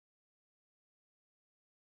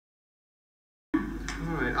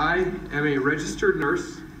All right, I am a registered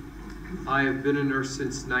nurse. I have been a nurse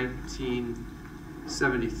since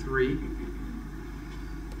 1973.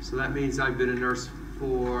 So that means I've been a nurse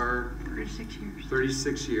for 36 years.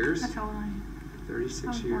 36 years. That's how old I am.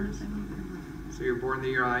 36 years. So you're born the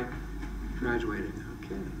year I graduated.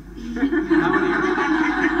 Okay.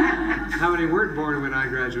 How many weren't born when I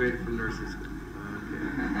graduated from nursing school?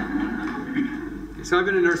 Okay. So I've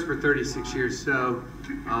been a nurse for 36 years. So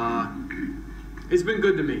it's been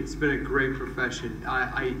good to me. It's been a great profession.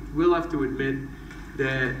 I will have to admit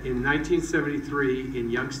that in 1973 in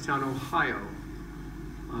Youngstown, Ohio,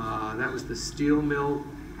 that was the steel mill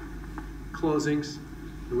closings.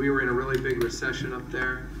 We were in a really big recession up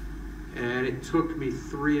there, and it took me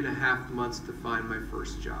 3.5 months to find my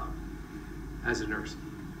first job as a nurse.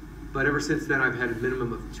 But ever since then, I've had a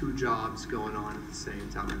minimum of 2 jobs going on at the same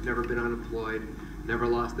time. I've never been unemployed, never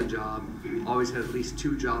lost a job, always had at least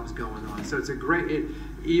 2 jobs going on. So it's a great,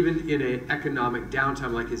 even in an economic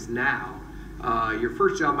downtime like is now, your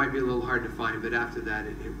first job might be a little hard to find, but after that,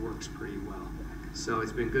 it works pretty well. So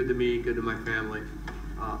it's been good to me, good to my family.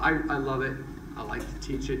 I love it. I like to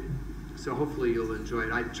teach it. So hopefully you'll enjoy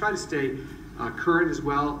it. I try to stay current as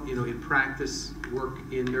well, you know, in practice, work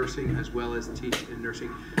in nursing as well as teach in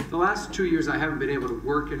nursing. The last 2 years I haven't been able to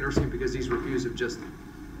work in nursing because these reviews have just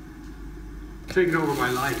taken over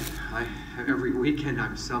my life. Every weekend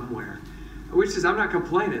I'm somewhere, which is, I'm not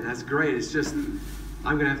complaining, that's great. It's just,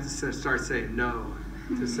 I'm gonna have to start saying no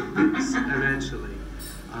to some things eventually.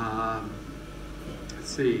 Let's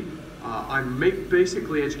see, I'm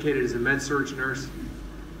basically educated as a med-surg nurse,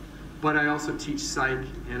 but I also teach psych,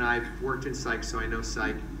 and I've worked in psych, so I know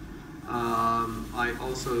psych. I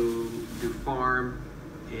also do pharm,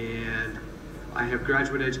 and I have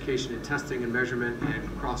graduate education in testing and measurement and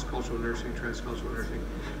cross-cultural nursing, transcultural nursing.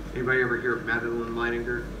 Anybody ever hear of Madeline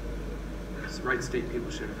Leininger? Wright State people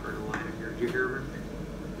should have heard of Leininger. Did you hear of her?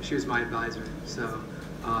 She was my advisor. So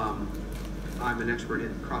I'm an expert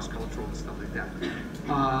in cross-cultural and stuff like that.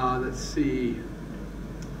 Let's see.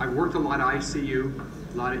 I've worked a lot of ICU,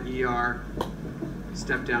 a lot of ER,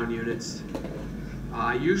 step-down units.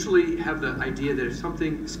 I usually have the idea that if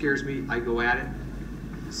something scares me, I go at it.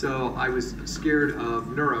 So I was scared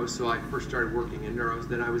of neuro, so I first started working in neuros.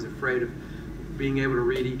 Then I was afraid of being able to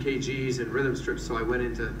read EKGs and rhythm strips, so I went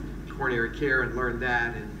into coronary care and learned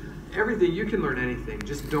that. And everything, you can learn anything.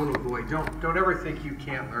 Just don't avoid. Don't ever think you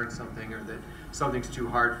can't learn something or that something's too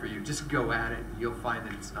hard for you. Just go at it, and you'll find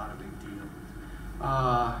that it's not a big deal.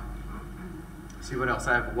 Let's see what else.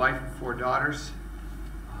 I have a wife and 4 daughters.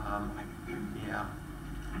 Yeah.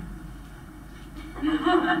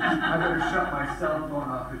 I better shut my cell phone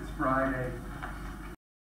off. It's Friday.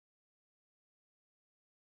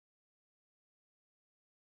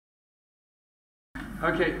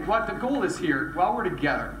 Okay, what the goal is here, while we're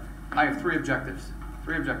together, I have 3 objectives.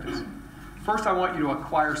 3 objectives. First, I want you to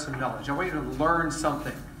acquire some knowledge. I want you to learn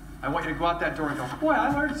something. I want you to go out that door and go, boy,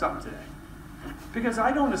 I learned something today. Because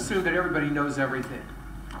I don't assume that everybody knows everything.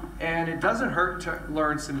 And it doesn't hurt to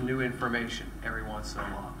learn some new information every once in a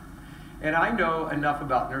while. And I know enough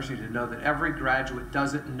about nursing to know that every graduate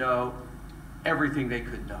doesn't know everything they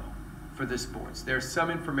could know for this boards. There's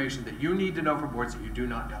some information that you need to know for boards that you do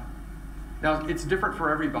not know. Now, it's different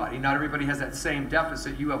for everybody. Not everybody has that same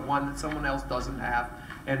deficit. You have one that someone else doesn't have,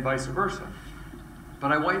 and vice versa.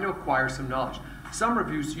 But I want you to acquire some knowledge. Some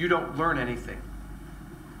reviews, you don't learn anything.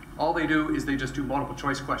 All they do is they just do multiple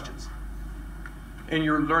choice questions. And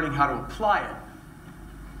you're learning how to apply it.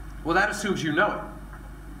 Well, that assumes you know it.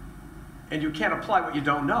 And you can't apply what you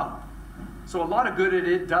don't know. So a lot of good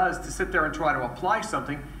it does to sit there and try to apply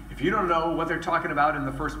something if you don't know what they're talking about in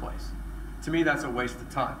the first place. To me, that's a waste of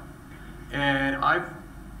time. And I've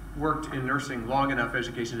worked in nursing long enough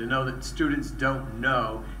education to know that students don't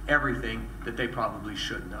know everything that they probably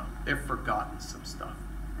should know. They've forgotten some stuff.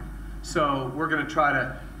 So we're going to try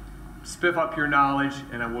to spiff up your knowledge,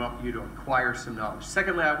 and I want you to acquire some knowledge.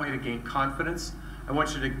 Secondly, I want you to gain confidence. I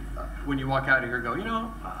want you to, when you walk out of here, go, you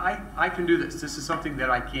know, I can do this. This is something that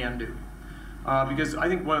I can do. Because I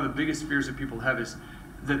think one of the biggest fears that people have is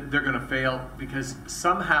that they're going to fail because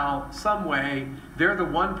somehow, some way, they're the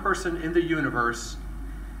one person in the universe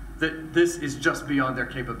that this is just beyond their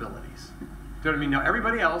capabilities. Do you know what I mean? Now,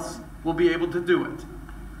 everybody else will be able to do it,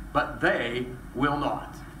 but they will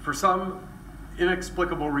not. For some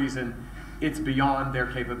inexplicable reason, it's beyond their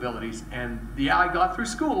capabilities. And yeah, I got through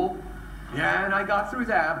school, yeah, and I got through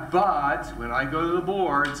that, but when I go to the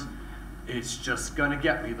boards, it's just going to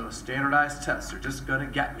get me. Those standardized tests are just going to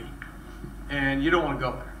get me. And you don't want to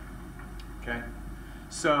go there, okay?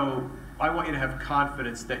 So I want you to have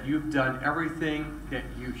confidence that you've done everything that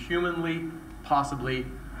you humanly possibly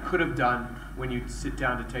could have done when you sit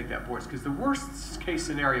down to take that boards. Because the worst case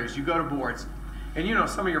scenario is you go to boards, and you know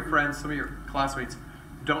some of your friends, some of your classmates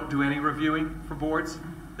don't do any reviewing for boards.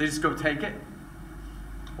 They just go take it.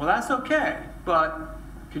 Well, that's okay, but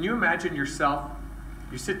can you imagine yourself,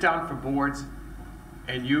 you sit down for boards,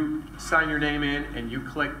 and you sign your name in, and you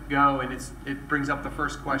click go, and it brings up the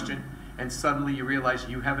first question, and suddenly you realize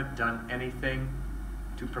you haven't done anything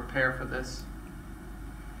to prepare for this?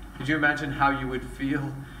 Could you imagine how you would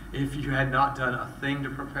feel if you had not done a thing to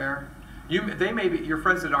prepare? They may be, your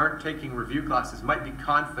friends that aren't taking review classes might be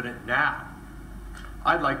confident now.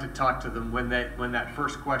 I'd like to talk to them when that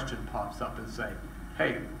first question pops up and say,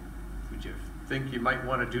 hey, would you think you might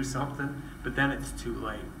want to do something? But then it's too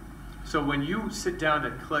late. So when you sit down to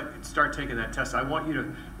click and start taking that test, I want you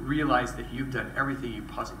to realize that you've done everything you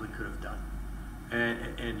possibly could have done.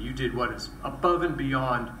 And you did what is above and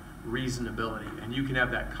beyond reasonability. And you can have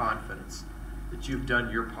that confidence that you've done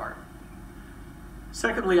your part.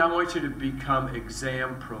 Secondly, I want you to become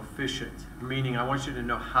exam proficient, meaning I want you to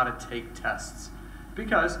know how to take tests.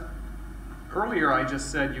 Because earlier I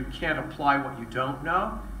just said you can't apply what you don't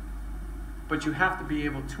know, but you have to be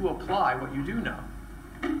able to apply what you do know.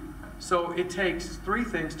 So it takes three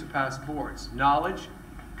things to pass boards: knowledge,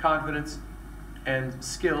 confidence, and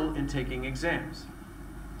skill in taking exams.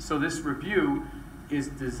 So this review is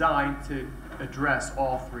designed to address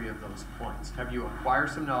all three of those points. Have you acquire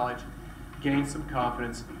some knowledge, gain some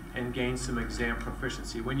confidence, and gain some exam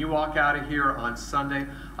proficiency. When you walk out of here on Sunday,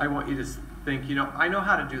 I want you to think, you know, I know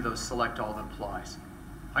how to do those select all that applies.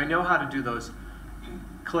 I know how to do those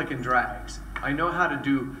click and drags. I know how to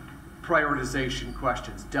do prioritization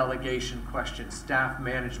questions, delegation questions, staff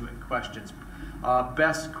management questions,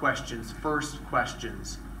 best questions, first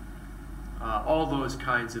questions, all those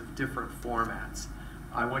kinds of different formats.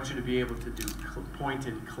 I want you to be able to do point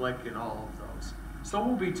and click and all of those. So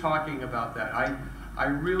we'll be talking about that. I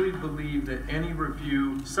really believe that any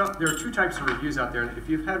review, there are two types of reviews out there, and if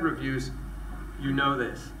you've had reviews, you know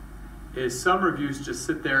this, is some reviews just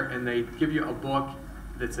sit there and they give you a book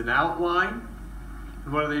that's an outline,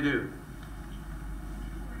 and what do?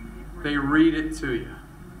 They read it to you.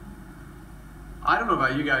 I don't know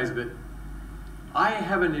about you guys, but I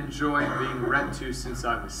haven't enjoyed being read to since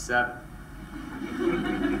I was 7.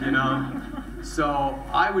 You know? So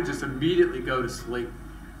I would just immediately go to sleep.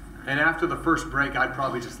 And after the first break, I'd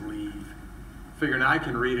probably just leave, figuring I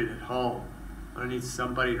can read it at home. I don't need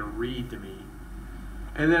somebody to read to me.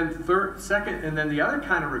 And then the other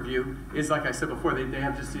kind of review is, like I said before, they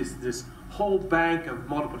have just this whole bank of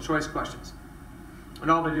multiple choice questions. And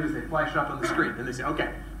all they do is they flash it up on the screen, and they say,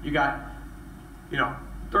 okay, you got,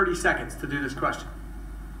 30 seconds to do this question.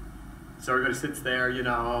 So everybody sits there,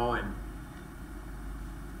 and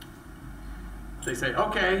they say,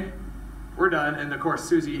 okay, we're done. And of course,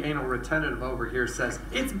 Susie, anal retentive over here, says,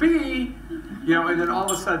 it's B, and then all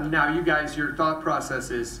of a sudden now you guys, your thought process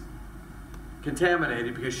is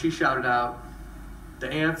contaminated because she shouted out the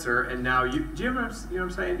answer, and now do you know what I'm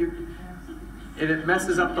saying? And it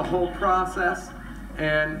messes up the whole process,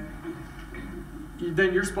 and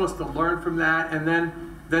then you're supposed to learn from that, and then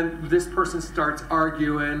this person starts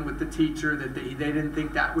arguing with the teacher that they didn't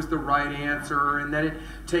think that was the right answer, and then it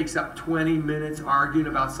takes up 20 minutes arguing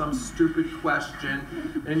about some stupid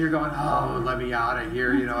question, and you're going, oh, let me out of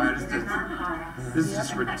here, this is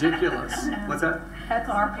just ridiculous. What's that? That's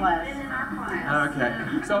our class.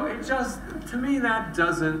 Okay, so it just, to me, that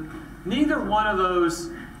doesn't, neither one of those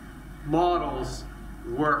models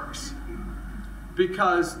works,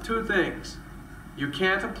 because two things: you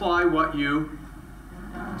can't apply what you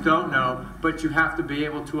don't know, but you have to be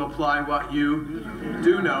able to apply what you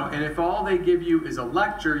do know. And if all they give you is a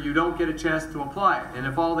lecture, you don't get a chance to apply it. And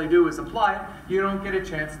if all they do is apply it, you don't get a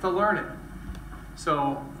chance to learn it.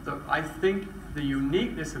 So I think the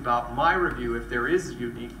uniqueness about my review, if there is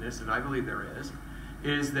uniqueness, and I believe there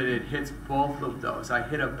is that it hits both of those. I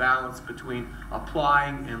hit a balance between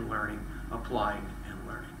applying and learning, applying and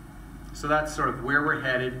learning. So that's sort of where we're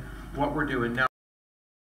headed, what we're doing now.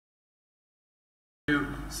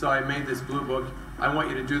 So I made this blue book. I want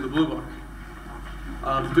you to do the blue book.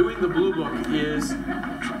 Doing the blue book is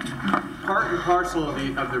part and parcel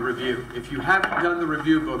of the review. If you haven't done the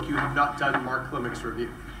review book, you have not done Marl Klimex review.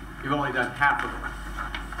 You've only done half of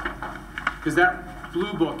it. Because that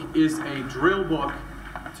blue book is a drill book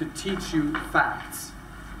to teach you facts.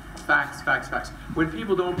 Facts, facts, facts. When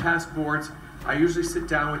people don't pass boards, I usually sit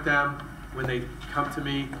down with them when they come to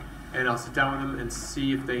me, and I'll sit down with them and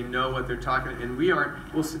see if they know what they're talking about. And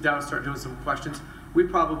we'll sit down and start doing some questions. We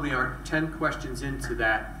probably aren't 10 questions into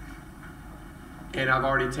that And I've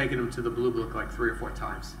already taken them to the blue book like 3 or 4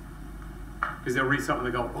 times. Because they'll read something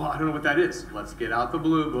and they go, oh, I don't know what that is. Let's get out the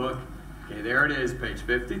blue book. Okay, there it is, page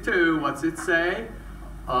 52. What's it say?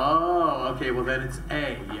 Oh, okay, well then it's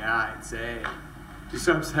A. Yeah, it's A. Do you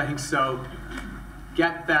see what I'm saying? So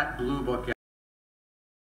get that blue book out.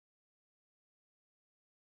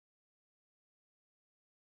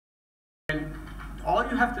 And all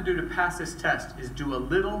you have to do to pass this test is do a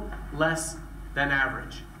little less than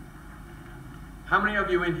average. How many of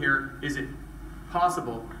you in here is it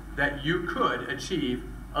possible that you could achieve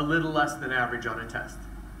a little less than average on a test?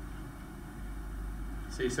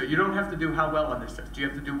 See, so you don't have to do how well on this test. Do you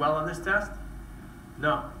have to do well on this test?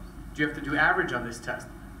 No. Do you have to do average on this test?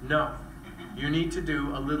 No. You need to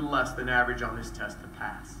do a little less than average on this test to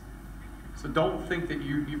pass. So don't think that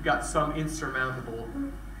you've got some insurmountable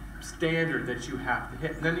standard that you have to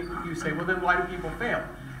hit. And then you say, well, then why do people fail?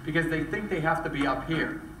 Because they think they have to be up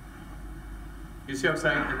here. You see what I'm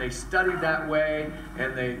saying? And they study that way,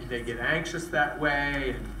 and they get anxious that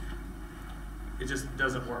way, and it just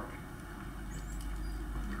doesn't work.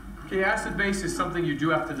 Okay, acid-base is something you do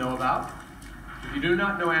have to know about. If you do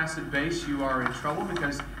not know acid-base, you are in trouble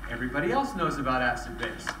because everybody else knows about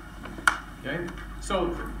acid-base. Okay?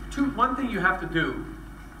 So one thing you have to do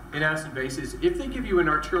in acid-base is if they give you an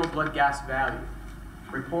arterial blood gas value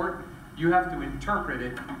report, you have to interpret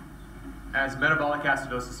it as metabolic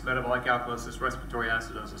acidosis, metabolic alkalosis, respiratory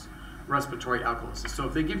acidosis, respiratory alkalosis. So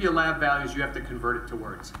if they give you lab values, you have to convert it to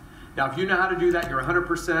words. Now, if you know how to do that, you're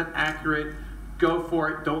 100% accurate. Go for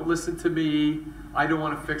it. Don't listen to me. I don't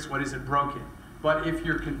want to fix what isn't broken. But if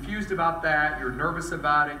you're confused about that, you're nervous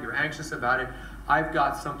about it, you're anxious about it, I've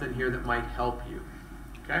got something here that might help you.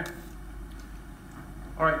 Okay?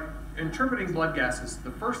 All right. Interpreting blood gases, the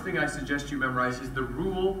first thing I suggest you memorize is the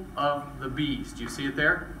rule of the bees. Do you see it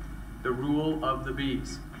there? The rule of the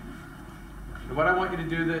bees. And what I want you to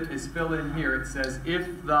do is fill in here. It says,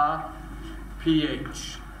 if the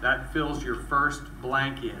pH, that fills your first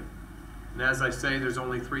blank in. And as I say, there's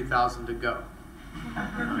only 3,000 to go.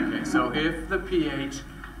 Okay, so if the pH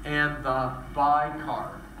and the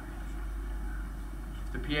bicarb,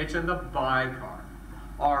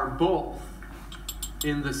 are both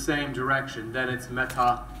in the same direction, then it's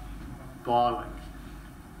metabolic.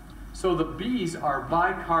 So the B's are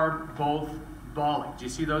bicarb both bolic. Do you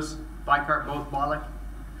see those? Bicarb both bolic?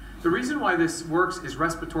 The reason why this works is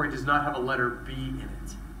respiratory does not have a letter B in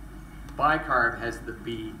it. Bicarb has the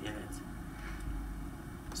B in it.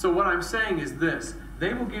 So what I'm saying is this.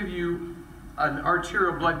 They will give you an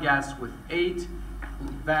arterial blood gas with 8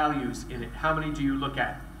 values in it. How many do you look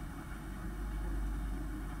at?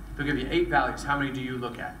 They'll give you 8 values. How many do you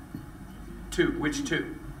look at? 2. Which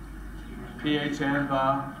 2? pH and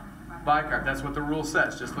the bicarb. That's what the rule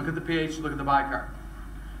says. Just look at the pH, look at the bicarb.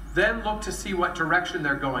 Then look to see what direction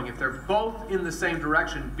they're going. If they're both in the same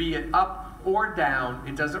direction, be it up or down,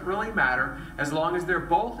 it doesn't really matter. As long as they're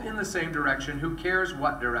both in the same direction, who cares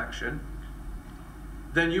what direction,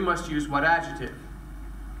 then you must use what adjective?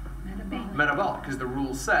 Metabolic, because the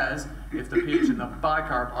rule says if the pH and the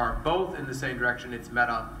bicarb are both in the same direction, it's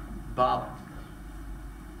metabolic.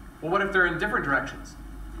 Well, what if they're in different directions?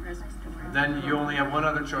 Then you only have one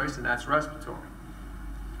other choice, and that's respiratory.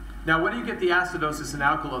 Now, what do you get the acidosis and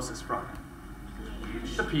alkalosis from?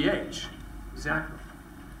 The pH. Exactly.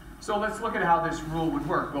 So let's look at how this rule would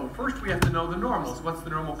work. Well, first we have to know the normals. What's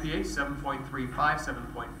the normal pH? 7.35,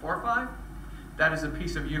 7.45. That is a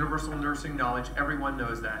piece of universal nursing knowledge. Everyone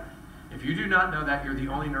knows that. If you do not know that, you're the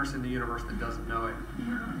only nurse in the universe that doesn't know it.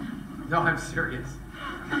 No, I'm serious.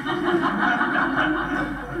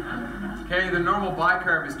 Okay, the normal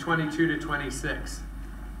bicarb is 22 to 26.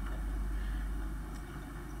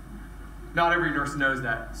 Not every nurse knows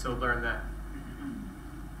that, so learn that.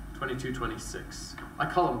 22, 26. I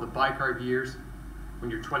call them the bicarb years. When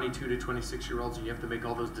you're 22 to 26-year-olds and you have to make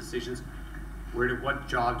all those decisions. What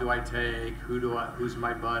job do I take? Who's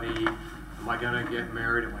my buddy? Am I gonna get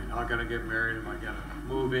married? Am I not gonna get married? Am I gonna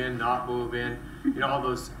move in, not move in? You know, all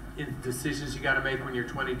those decisions you gotta make when you're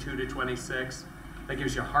 22 to 26. That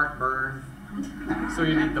gives you heartburn. So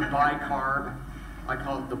you need the bicarb. I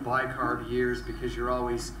call it the bicarb years because you're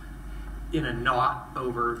always in a knot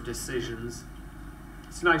over decisions.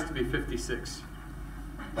 It's nice to be 56.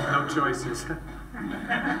 No choices.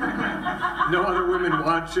 No other women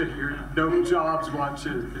want you. No jobs want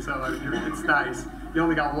you. So it's nice. You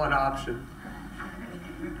only got one option.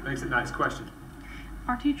 Makes it nice. Question.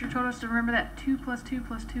 Our teacher told us to remember that 2 plus 2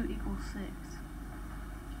 plus 2 equals 6.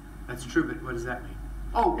 That's true, but what does that mean?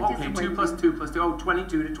 Oh, okay. 2 plus 2 plus 2. Oh,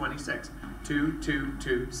 22 to 26. 2, 2,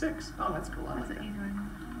 2, 6. Oh, that's cool. I like that. That's an easy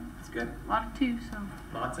one. That's good. A lot of 2, so.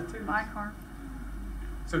 Lots of 2s. Bicarb.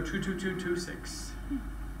 So 22226.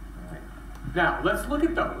 Now, let's look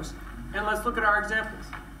at those, and let's look at our examples.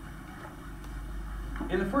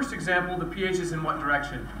 In the first example, the pH is in what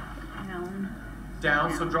direction? Down.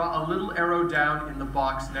 Down, so draw a little arrow down in the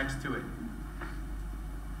box next to it.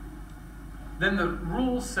 Then the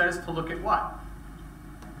rule says to look at what?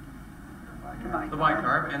 The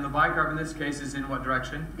bicarb, and the bicarb in this case is in what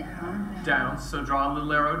direction? Down. Down, so draw a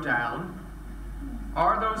little arrow down.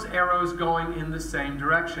 Are those arrows going in the same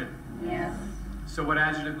direction? Yes. So what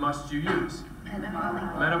adjective must you use?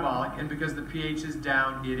 Metabolic. Metabolic, and because the pH is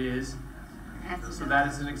down, it is, so that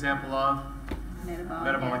is an example of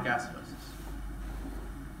metabolic acidosis.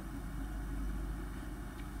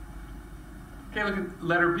 Okay, look at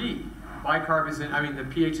letter B. Bicarb is in, the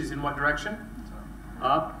pH is in what direction?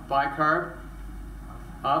 Up. Bicarb,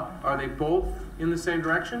 up. Are they both in the same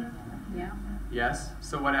direction? Yeah. Yes.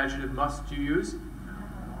 So what adjective must you use?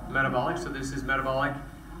 Metabolic. So this is metabolic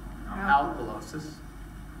alkalosis.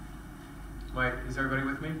 Is everybody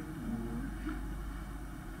with me?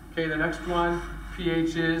 Okay, the next one,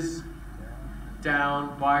 pH is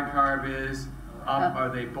down, bicarb is up. Are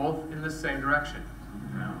they both in the same direction?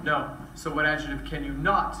 No. So what adjective can you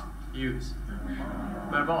not use?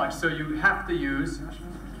 Metabolic. So you have to use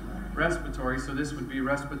respiratory. So this would be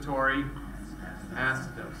respiratory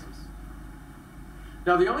acidosis.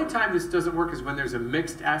 Now the only time this doesn't work is when there's a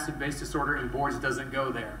mixed acid-base disorder and boards doesn't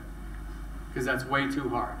go there, because that's way too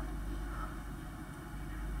hard.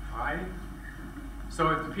 All right? So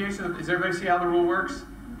if the pH, does everybody see how the rule works?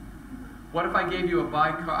 What if I gave you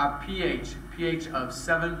a pH of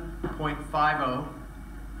 7.50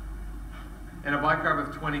 and a bicarb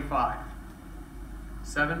of 25?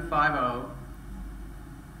 750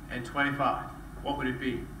 and 25. What would it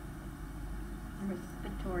be?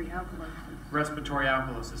 Respiratory alkalosis. Respiratory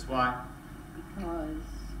alkalosis. Why? Because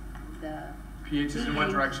the pH is in what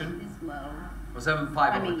direction? Is low. Well,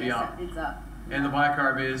 750 would be up. It's up. And the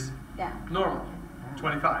bicarb is Down. normal.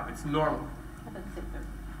 25. It's normal.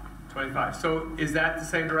 25. So is that the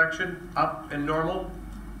same direction? Up and normal?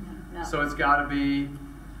 No. So it's got to be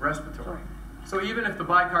respiratory. So even if the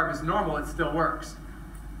bicarb is normal, it still works.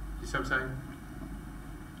 You see what I'm saying?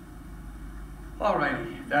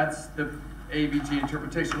 Alrighty, that's the ABG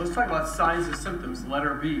interpretation. Let's talk about signs and symptoms,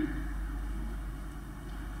 letter B.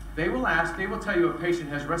 They will tell you a patient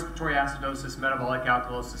has respiratory acidosis, metabolic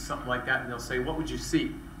alkalosis, something like that, and they'll say, what would you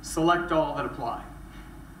see? Select all that apply.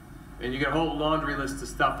 And you get a whole laundry list of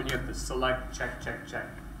stuff, and you have to select, check, check, check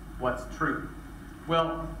what's true.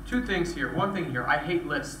 Well, two things here. One thing here, I hate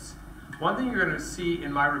lists. One thing you're going to see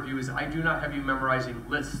in my review is I do not have you memorizing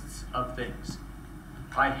lists of things.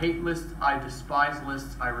 I hate lists, I despise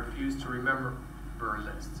lists, I refuse to remember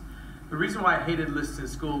lists. The reason why I hated lists in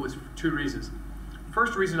school was for two reasons.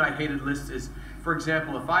 First reason I hated lists is, for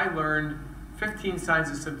example, if I learned 15 signs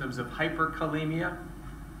and symptoms of hyperkalemia,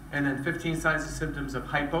 and then 15 signs and symptoms of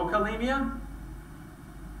hypokalemia,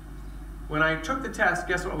 when I took the test,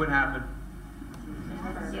 guess what would happen?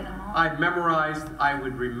 I'd memorized, I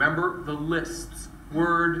would remember the lists,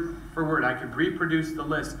 word for word. I could reproduce the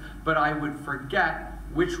list, but I would forget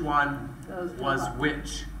which one was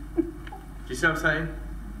which. Do you see what I'm saying?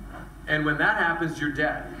 And when that happens, you're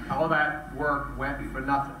dead. All that work went for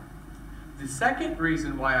nothing. The second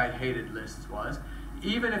reason why I hated lists was,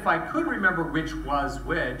 even if I could remember which was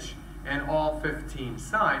which and all 15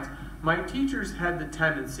 signs, my teachers had the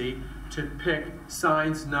tendency to pick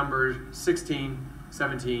signs numbers 16,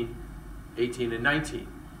 17, 18, and 19,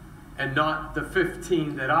 and not the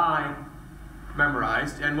 15 that I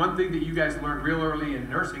memorized. And one thing that you guys learned real early in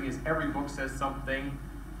nursing is every book says something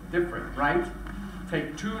different, right?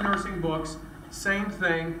 Take two nursing books, same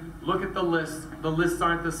thing, look at the lists. The lists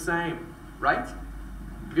aren't the same, right?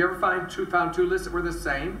 Have you ever found two lists that were the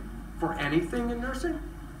same for anything in nursing?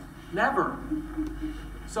 Never.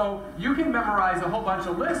 So you can memorize a whole bunch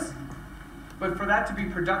of lists, but for that to be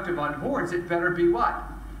productive on boards, it better be what?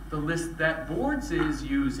 The list that boards is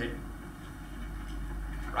using,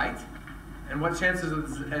 right? And what chances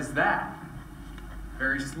is that?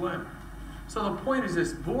 Very slim. So the point is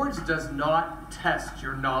this, boards does not test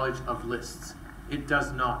your knowledge of lists. It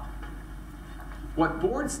does not. What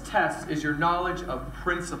boards test is your knowledge of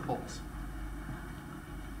principles,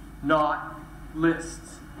 not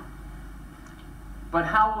lists. But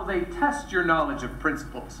how will they test your knowledge of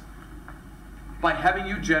principles? By having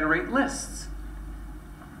you generate lists.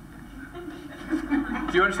 Do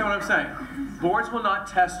you understand what I'm saying? Boards will not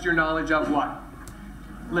test your knowledge of what?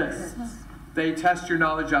 Lists. They test your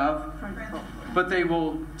knowledge of, but they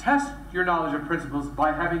will test your knowledge of principles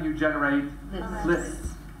by having you generate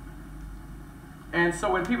lists. And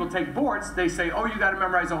so when people take boards, they say, oh, you got to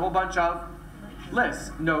memorize a whole bunch of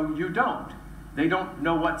lists. No, you don't. They don't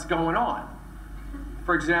know what's going on.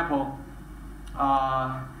 For example,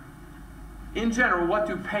 in general, what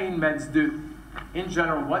do pain meds do? In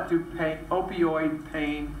general, what do opioid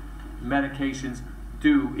pain medications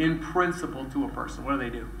do in principle to a person? What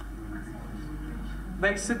do?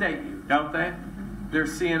 They sedate you, don't they? They're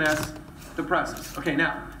CNS depressants. Okay,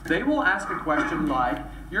 now, they will ask a question like,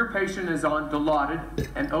 your patient is on Dilaudid,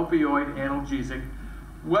 an opioid analgesic.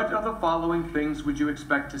 What of the following things would you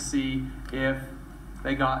expect to see if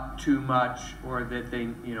they got too much, or that they,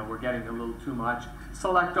 were getting a little too much?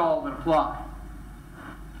 Select all and apply.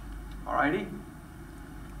 Alrighty?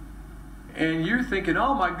 And you're thinking,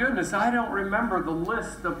 oh my goodness, I don't remember the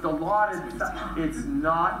list of Dilaudid signs. It's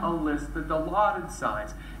not a list of Dilaudid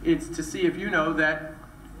signs. It's to see if you know that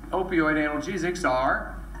opioid analgesics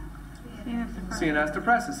are CNS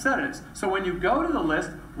depressants, sedatives. So when you go to the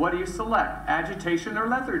list, what do you select? Agitation or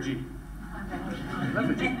lethargy?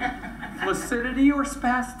 Lethargy. Flaccidity or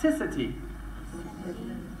spasticity?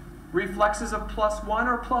 Reflexes of +1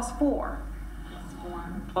 or +4?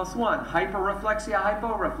 +1. Hyperreflexia,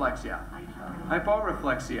 hyporeflexia?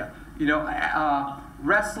 Hyporeflexia.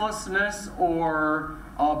 Restlessness or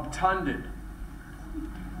obtunded?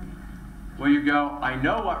 Well, you go, I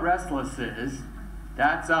know what restless is.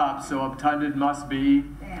 That's up, so obtunded must be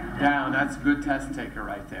down. That's a good test taker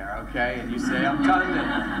right there, okay? And you say obtunded.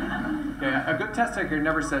 Okay, a good test taker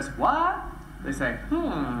never says, what? They say,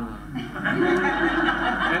 and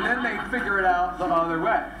then they figure it out the other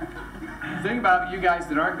way. The thing about you guys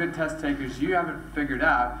that aren't good test takers, you haven't figured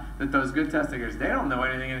out that those good test takers, they don't know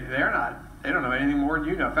anything. They don't know anything more than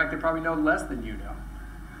you know. In fact, they probably know less than you know.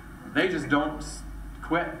 They just don't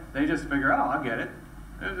quit. They just figure, oh, I'll get it.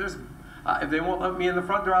 If they won't let me in the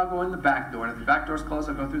front door, I'll go in the back door. And if the back door's closed,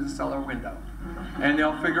 I'll go through the cellar window. And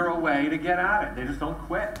they'll figure a way to get at it. They just don't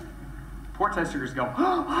quit. Poor test takers go,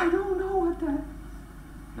 oh, I don't know what that.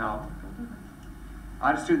 No. I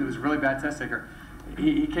had a student that was a really bad test taker.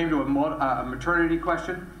 He came to a maternity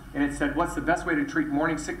question, and it said, what's the best way to treat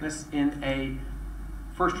morning sickness in a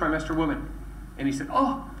first trimester woman? And he said,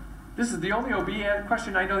 oh, this is the only OB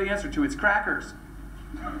question I know the answer to. It's crackers.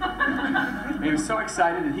 And he was so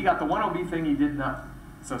excited that he got the one OB thing he did not.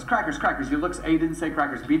 So it's crackers, crackers. You look, A didn't say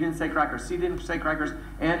crackers, B didn't say crackers, C didn't say crackers,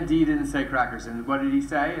 and D didn't say crackers. And what did he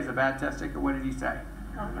say as a bad test taker? What did he say?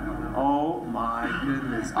 Oh my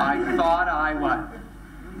goodness. I thought I what?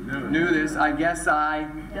 Knew this. I guess I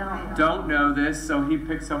don't know this. So he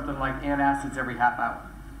picked something like antacids every half hour.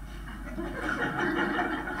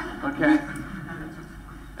 Okay?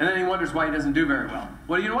 And then he wonders why he doesn't do very well.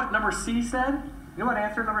 Well, you know what number C said? You know what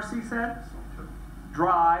answer number C said?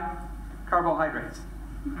 Dry carbohydrates.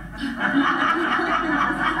 Well,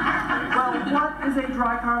 what is a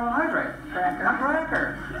dry carbohydrate? Cracker. A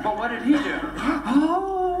cracker. But what did he do?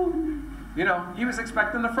 Oh! He was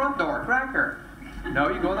expecting the front door, cracker. No,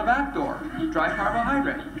 you go in the back door. Dry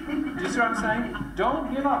carbohydrate. Do you see what I'm saying?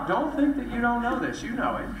 Don't give up. Don't think that you don't know this. You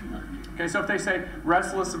know it. Okay, so if they say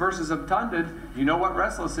restless versus obtunded, you know what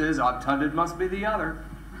restless is. Obtunded must be the other.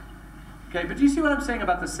 Okay, but do you see what I'm saying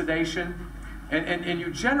about the sedation? And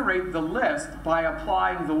you generate the list by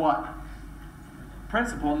applying the what?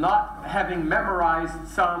 Principle, not having memorized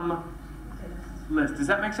some list. Does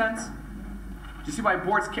that make sense? Do you see why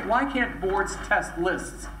why can't boards test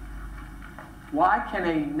lists? Why can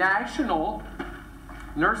a national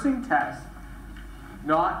nursing test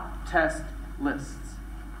not test lists?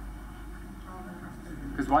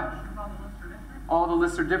 Because what? All the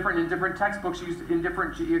lists are different in different textbooks used in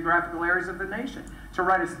different geographical areas of the nation. To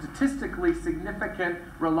write a statistically significant,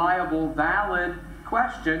 reliable, valid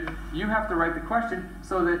question, you have to write the question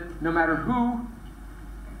so that no matter who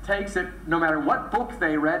takes it, no matter what book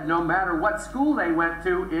they read, no matter what school they went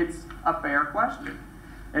to, it's a fair question.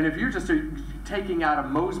 And if you're just taking out a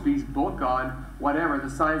Mosby's book on whatever, the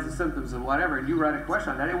signs and symptoms of whatever, and you write a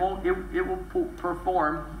question on that, it will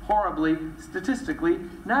perform horribly statistically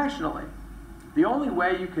nationally. The only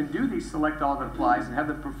way you can do these select all that applies and have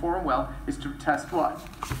them perform well is to test what?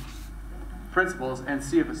 Principles, and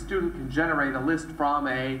see if a student can generate a list from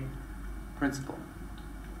a principle.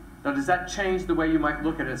 Now, does that change the way you might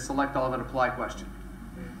look at a select all that apply question?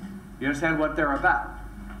 You understand what they're about?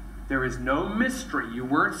 There is no mystery. You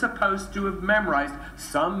weren't supposed to have memorized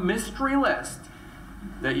some mystery list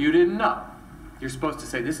that you didn't know. You're supposed to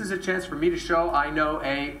say, this is a chance for me to show I know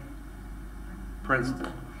a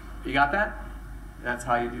principle. You got that? That's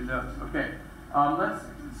how you do those. Okay.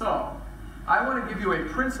 So, I want to give you a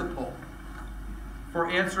principle for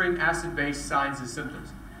answering acid-base signs and symptoms.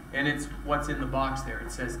 And it's what's in the box there.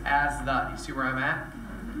 It says as the. You see where I'm at?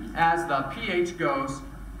 As the pH goes,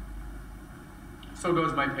 so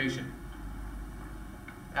goes my patient.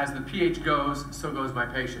 As the pH goes, so goes my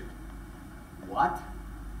patient. What?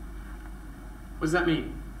 What does that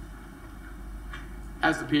mean?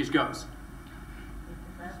 As the pH goes.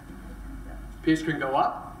 pH can go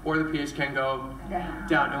up, or the pH can go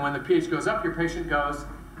down. And when the pH goes up, your patient goes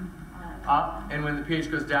up. And when the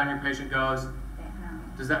pH goes down, your patient goes.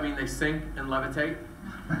 Does that mean they sink and levitate?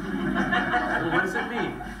 Well, what does it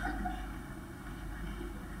mean?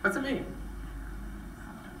 What's it mean?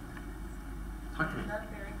 Talk to me. That's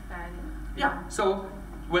very exciting. Yeah, so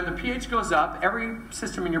when the pH goes up, every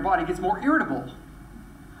system in your body gets more irritable.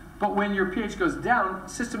 But when your pH goes down,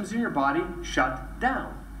 systems in your body shut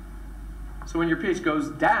down. So when your pH goes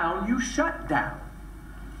down, you shut down.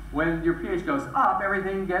 When your pH goes up,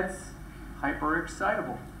 everything gets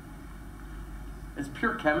hyper-excitable. It's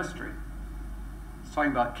pure chemistry. It's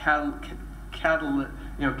talking about catalyzing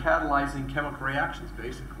chemical reactions,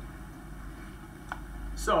 basically.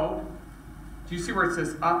 So, do you see where it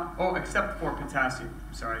says up? Oh, except for potassium.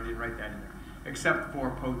 Sorry, I didn't write that in there. Except for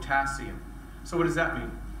potassium. So what does that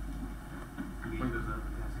mean? pH goes up,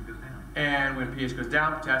 potassium goes down. And when pH goes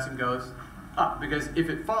down, potassium goes up. Because if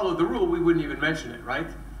it followed the rule, we wouldn't even mention it,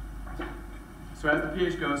 right? So as the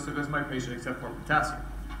pH goes, so goes my patient, except for potassium.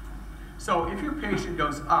 So if your patient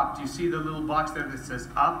goes up, do you see the little box there that says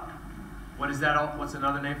up? What is that? What's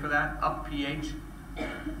another name for that? Up pH?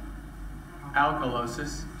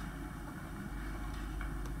 Alkalosis.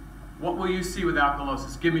 What will you see with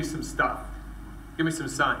alkalosis? Give me some stuff. Give me some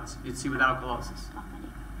signs you'd see with alkalosis.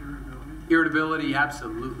 Irritability,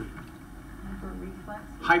 absolutely.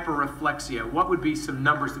 Hyperreflexia. What would be some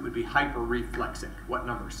numbers that would be hyperreflexic? What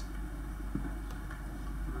numbers?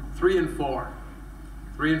 3 and 4.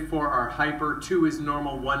 3 and 4 are hyper, 2 is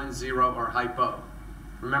normal, 1 and 0 are hypo.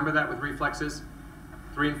 Remember that with reflexes?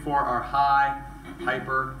 3 and 4 are high,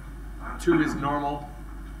 hyper, 2 is normal,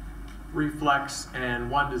 reflex,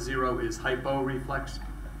 and 1 to 0 is hypo-reflex.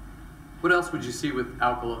 What else would you see with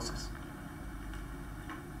alkalosis?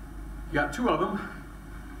 You got 2 of them.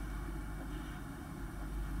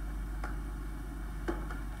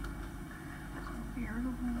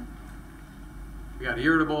 We got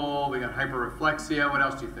irritable, we got hyperreflexia. What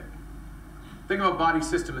else do you think? Think of a body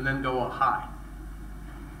system and then go a high.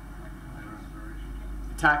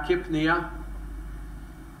 Tachypnea.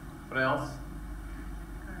 What else?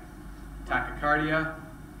 Tachycardia.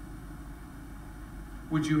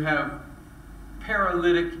 Would you have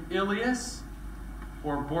paralytic ileus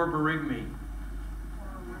or borborygmi?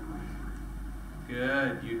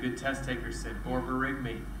 Good. You good test takers said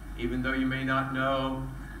borborygmi, even though you may not know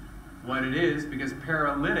what it is, because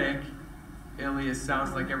paralytic ileus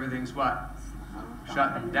sounds like everything's what?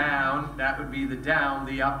 Shutting down. That would be the down.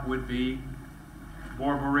 The up would be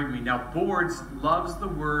borborygmi. Now, Boards loves the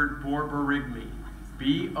word borborygmi.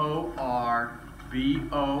 B-O-R-B-O-R-Y-G-M-I.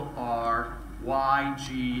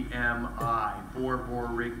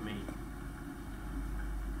 Borborygmi.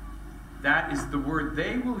 That is the word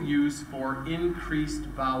they will use for increased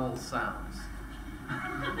vowel sounds.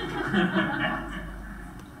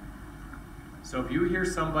 So if you hear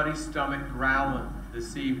somebody's stomach growling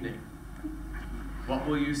this evening, what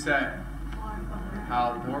will you say?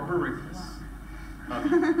 How borborygmus.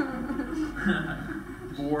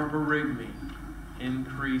 Borborygmi.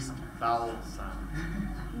 Increased vowel sound.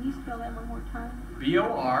 Can you spell that one more time?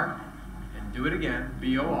 B-O-R, and do it again,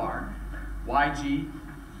 B-O-R-Y-G-M-I.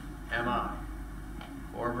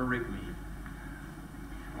 Borborygmi.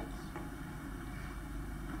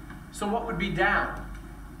 So what would be down?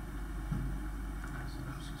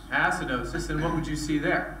 Acidosis, and what would you see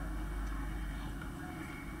there?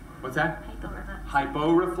 What's that?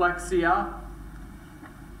 Hyporeflexia.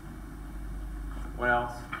 What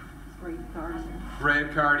else?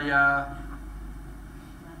 Bradycardia.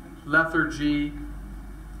 Lethargy.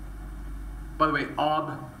 By the way,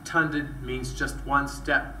 obtunded means just one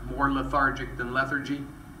step more lethargic than lethargy.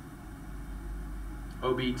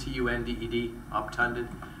 O-B-T-U-N-D-E-D, obtunded.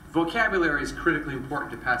 Vocabulary is critically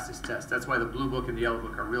important to pass this test. That's why the blue book and the yellow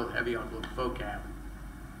book are real heavy on vocab.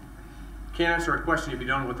 Can't answer a question if you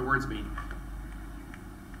don't know what the words mean.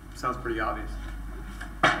 Sounds pretty obvious.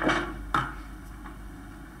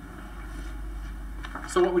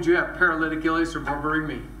 So what would you have, paralytic ileus or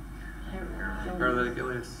borborygmi? Paralytic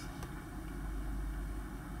ileus.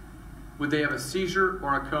 Would they have a seizure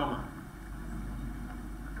or a coma?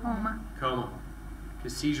 Coma. Coma.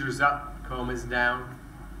 Because seizure is up, coma is down.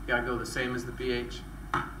 You gotta go the same as the pH.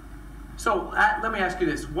 So let me ask you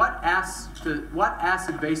this: what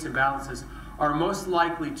acid-base imbalances are most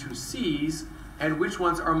likely to seize and which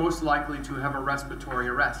ones are most likely to have a respiratory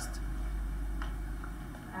arrest?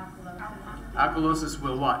 Alkalosis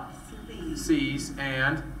will what? Seize,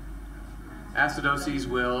 and acidosis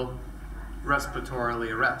will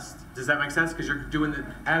respiratorily arrest. Does that make sense? Because you're doing the,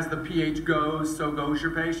 as the pH goes, so goes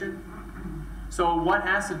your patient. So what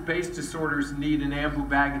acid-base disorders need an ambu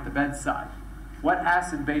bag at the bedside? What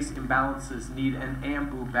acid-base imbalances need an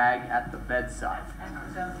ambu bag at the bedside?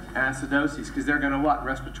 Acidosis, because they're going to what?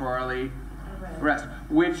 Respiratorily arrest.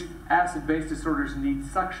 Which acid-base disorders need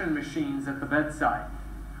suction machines at the bedside?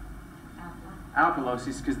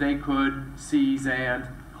 Alkalosis, because they could seize and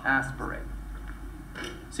aspirate.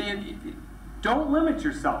 See, don't limit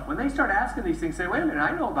yourself. When they start asking these things, say, wait a minute,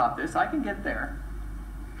 I know about this. I can get there.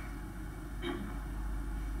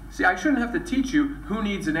 See, I shouldn't have to teach you who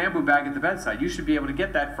needs an ambu bag at the bedside. You should be able to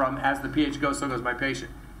get that from as the pH goes, so goes my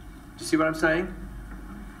patient. Do you see what I'm saying?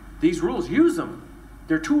 These rules, use them.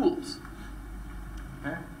 They're tools.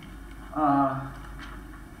 Okay?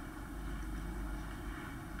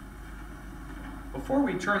 Before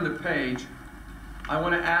we turn the page, I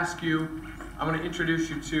want to ask you, I want to introduce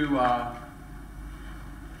you to,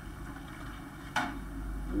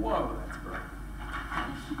 whoa, that's bright.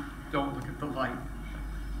 Don't look at the light.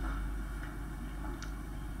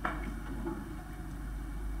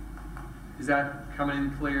 Is that coming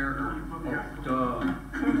in clear? Oh, duh.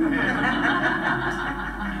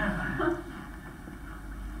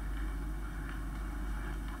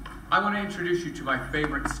 I want to introduce you to my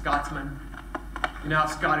favorite Scotsman. You know how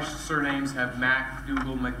Scottish surnames have Mac,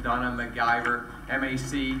 Dougal, McDonough, MacGyver,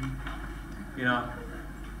 M.A.C., you know.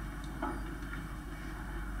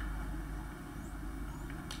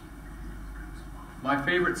 My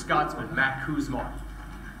favorite Scotsman, Mac Kuzmal.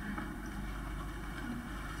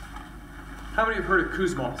 How many have heard of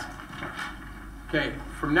Kuzmals? Okay,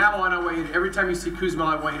 from now on, I want you, every time you see Kuzmal,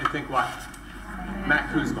 I want you to think what?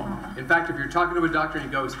 Mac Kuzmal. In fact, if you're talking to a doctor and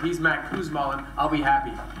he goes, he's Mac Kuzmal, I'll be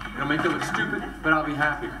happy. It'll make you look stupid, but I'll be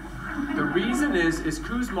happy. The reason is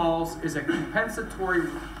Kuzmal's is a compensatory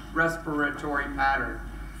respiratory pattern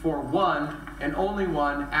for one and only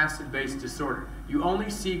one acid-base disorder. You only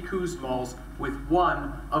see Kuzmal's with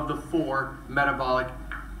one of the four metabolic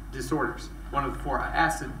disorders, one of the four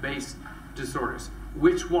acid-base disorders.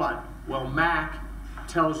 Which one? Well, MAC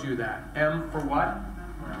tells you that. M for what?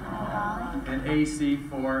 And AC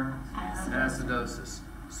for acidosis.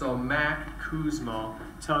 So MAC Kuzmal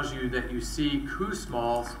tells you that you see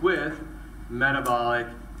Kuzmals with metabolic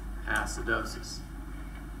acidosis.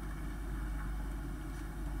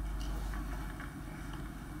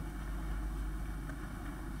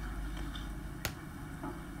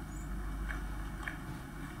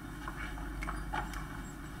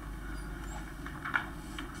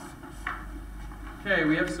 Okay,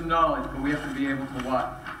 we have some knowledge, but we have to be able to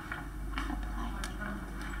what?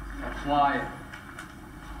 Apply it.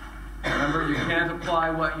 Remember, you can't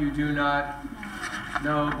apply what you do not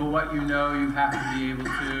know, but what you know, you have to be able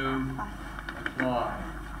to apply.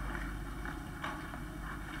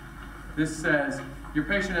 This says, your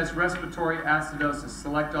patient has respiratory acidosis.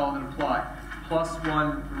 Select all and apply.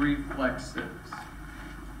 +1 reflexes.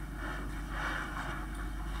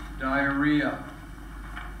 Diarrhea.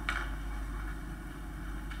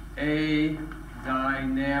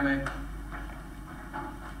 Adynamic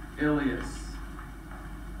ileus.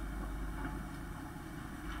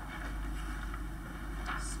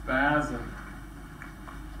 Spasm.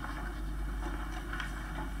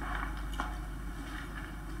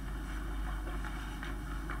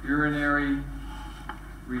 Urinary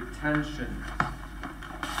retention.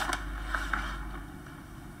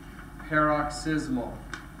 Paroxysmal.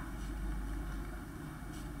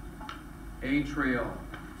 Atrial.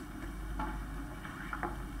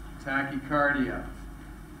 Tachycardia.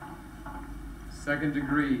 Second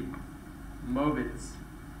degree. Mobitz.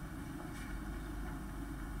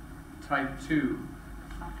 Type 2.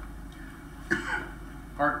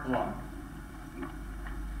 Heart block.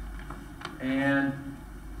 And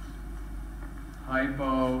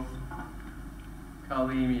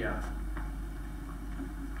hypokalemia.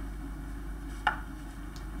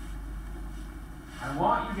 I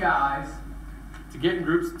want you guys to get in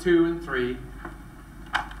groups 2 and 3,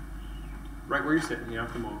 right where you're sitting, you don't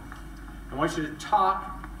have to move. I want you to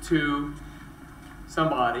talk to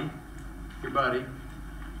somebody, your buddy,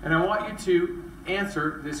 and I want you to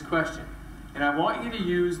answer this question. And I want you to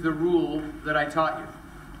use the rule that I taught you.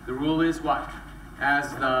 The rule is what?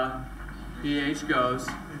 As the pH goes,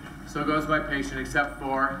 so goes my patient, except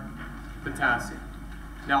for potassium.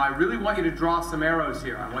 Now I really want you to draw some arrows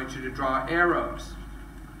here. I want you to draw arrows.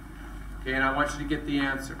 Okay, and I want you to get the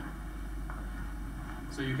answer.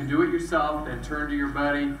 So you can do it yourself, then turn to your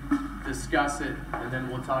buddy, discuss it, and then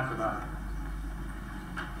we'll talk about it.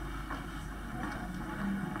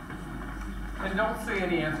 And don't say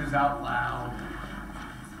any answers out loud.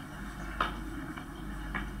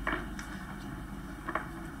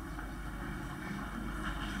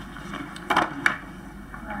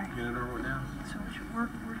 Alright, Get it over with now. so we're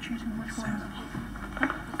choosing which one.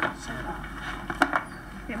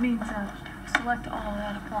 It means select all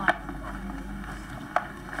that apply.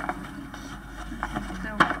 So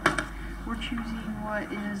we're choosing what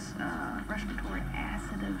is respiratory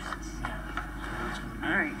acidosis.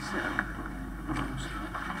 Alright, so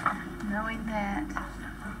knowing that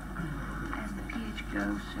as the pH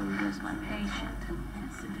goes, so does my patient.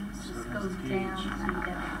 Acidosis goes down.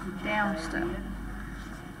 Down stuff.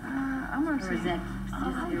 I'm going to Or say is that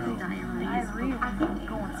diarrhea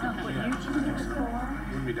going up. What you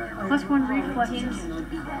Wouldn't be diarrhea. plus one reflexes. retention would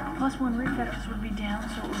be down. Plus one reflexes would be down,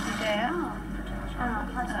 so it would be that.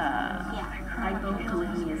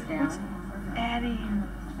 Hypokalemia is What's down. adding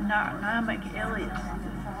nomic ileus?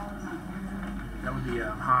 That would be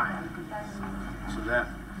high. So that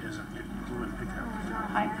isn't good. We wouldn't pick that one.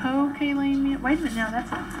 Hypokalemia. Wait a minute, now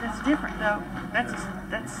that's different though.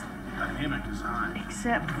 That's Dynamic is high.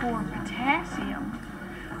 except for potassium.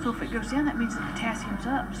 So if it goes down, that means the potassium's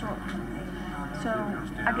up. So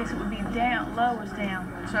I guess it would be down. Low is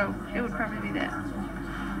down. So it would probably be that.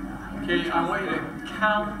 Okay, I want you to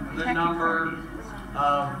count the number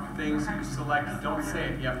of things you selected. Don't say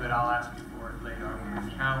it yet, but I'll ask you for it later. I want you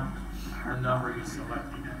to count the number you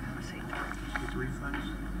selected. With reflex.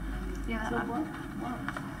 Yeah. So what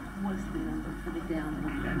was the number for the down?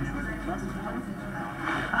 Plus one?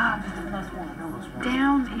 Plus one.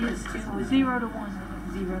 Down is 0 to 1.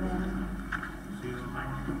 0 to 1.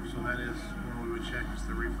 So that is when we would check is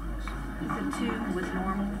the reflex. The 2 was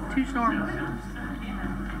normal. 2's normal.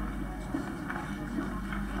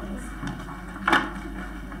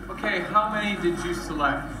 Okay, how many did you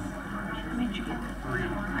select? How many did you get? 3. I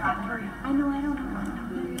got 3. I know, I don't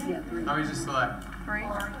know. Yeah, 3. How many did you select? 3.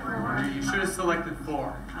 3. You should have selected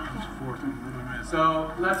 4. That's 4th one. What we missed?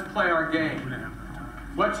 So let's play our We game. didn't have enough time.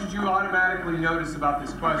 What should you automatically notice about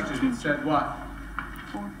this question? It said what?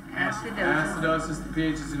 4. Acidosis. Acidosis, the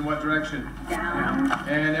pH is in what direction? Down.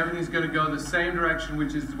 And everything's going to go the same direction,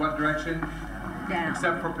 which is what direction? Down.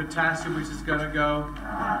 Except for potassium, which is going to go,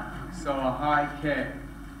 so a high K.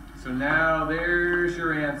 So now there's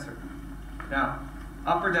your answer. Now,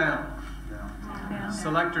 up or down? Down.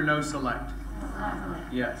 Select or no select?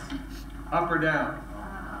 Yes. Up or down?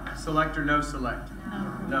 Select or no select?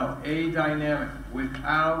 No. Adynamic,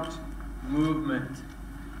 without movement.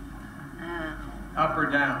 Up or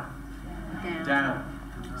down? Down. Down.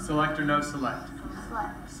 Select or no select?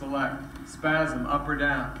 Select. Spasm, up or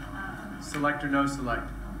down? Select or no select?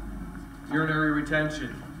 Urinary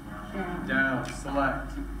retention? Down. Down.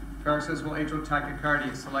 Select. Paroxysmal atrial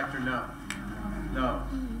tachycardia, select or no? No.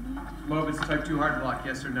 Mobitz type 2 heart block,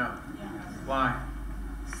 yes or no? Why?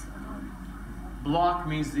 Block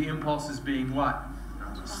means the impulse is being what?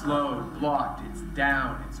 Slowed, blocked, it's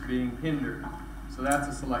down, it's being hindered. So that's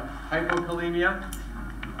a select. Hypokalemia?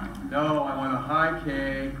 No, I want a high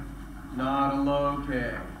K, not a low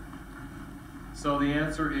K. So the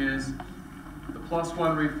answer is the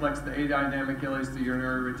 +1 reflex, the adynamic ileus, the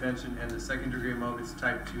urinary retention, and the second degree Mobitz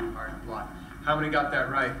type 2 heart block. How many got that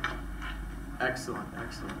right? Excellent,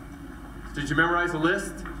 excellent. Did you memorize the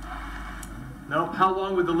list? No? How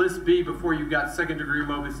long would the list be before you got second degree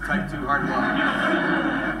Mobitz type 2 heart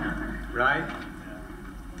block? Right?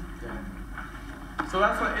 So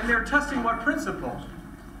that's what, and they're testing what principle?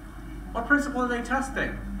 What principle are they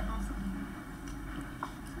testing?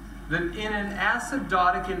 That in an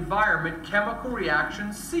acidotic environment, chemical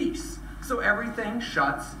reactions cease. So everything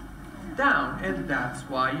shuts down, and that's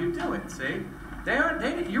why you do it, see?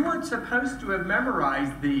 You weren't supposed to have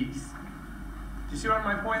memorized these. Do you see what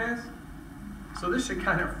my point is? So this should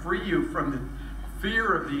kind of free you from the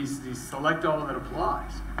fear of these select all that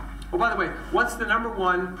applies. Oh, by the way, what's the number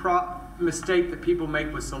one mistake that people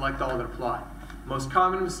make with select all that apply? Most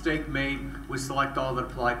common mistake made with select all that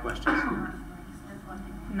apply questions.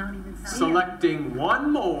 Not even Selecting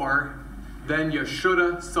one more than you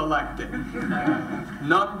shoulda selected.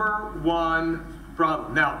 Number one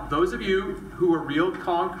problem. Now, those of you who are real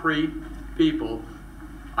concrete people,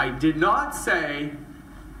 I did not say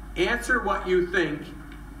answer what you think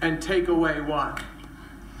and take away one.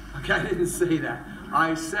 Okay, I didn't say that.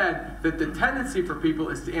 I said that the tendency for people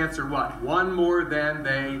is to answer what? One more than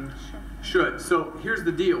they should. So here's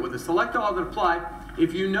the deal. With the select all that apply,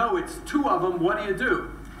 if you know it's 2 of them, what do?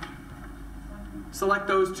 Select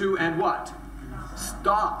those 2 and what?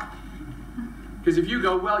 Stop. Because if you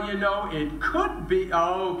go, well, you know, it could be,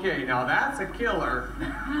 okay, now that's a killer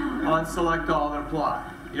on select all and apply.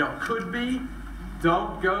 You know, could be,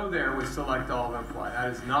 don't go there with select all and apply. That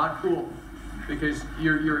is not cool. Because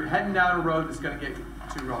you're heading down a road that's going to get you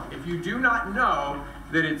too wrong. If you do not know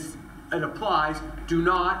that it applies, do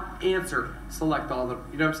not answer select all the,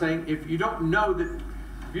 you know what I'm saying? If you don't know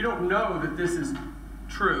that this is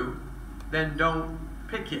true, then don't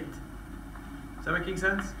pick it. Is that making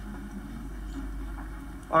sense?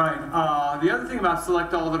 All right, the other thing about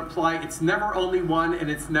select all that apply, it's never only one and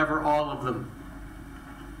it's never all of them.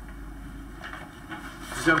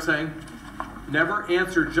 You see what I'm saying? Never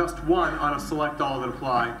answer just one on a select all that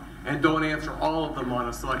apply, and don't answer all of them on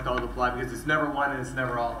a select all that apply, because it's never one and it's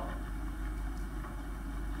never all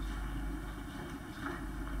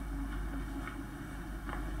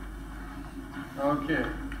of them. Okay,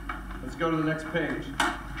 let's go to the next page.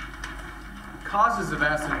 Causes of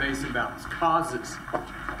acid-base imbalance. Causes.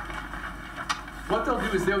 What they'll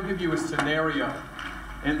do is they'll give you a scenario,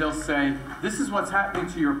 and they'll say, this is what's happening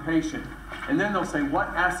to your patient. And then they'll say, what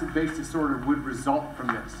acid-base disorder would result from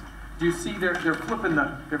this? Do you see they're flipping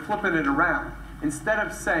it around. Instead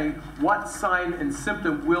of saying, what sign and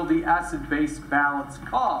symptom will the acid-base balance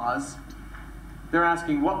cause, they're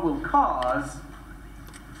asking, what will cause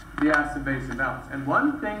the acid-base imbalance? And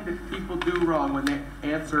one thing that people do wrong when they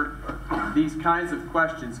answer these kinds of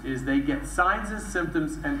questions is they get signs and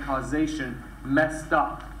symptoms and causation messed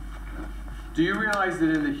up. Do you realize that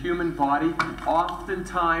in the human body,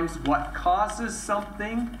 oftentimes what causes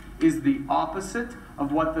something is the opposite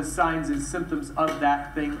of what the signs and symptoms of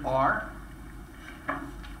that thing are?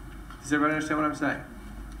 Does everybody understand what I'm saying?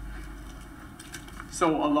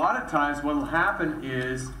 So a lot of times what will happen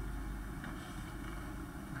is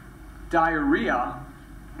diarrhea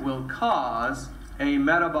will cause a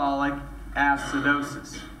metabolic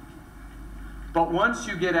acidosis. But once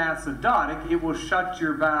you get acidotic, it will shut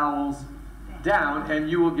your bowels down and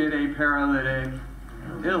you will get a paralytic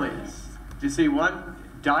ileus. Do you see, one,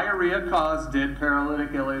 diarrhea caused it,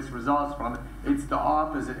 paralytic ileus results from it. It's the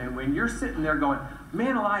opposite. And when you're sitting there going,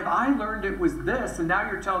 man alive, I learned it was this, and now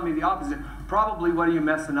you're telling me the opposite, probably what are you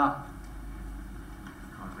messing up?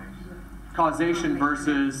 Causation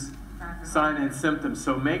versus sign and symptoms.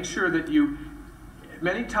 So make sure that you,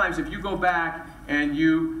 many times if you go back and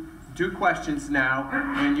you do questions now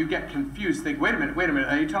and you get confused, think, wait a minute,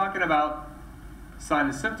 are you talking about sign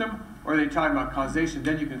and symptom, or are they talking about causation?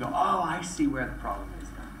 Then you can go, oh, I see where the problem is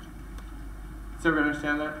now. Does everybody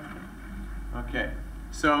understand that? Okay,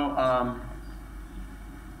 so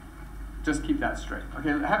just keep that straight. Okay,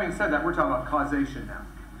 having said that, we're talking about causation now.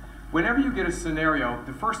 Whenever you get a scenario,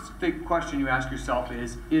 the first big question you ask yourself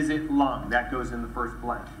is it lung? That goes in the first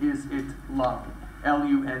blank. Is it lung?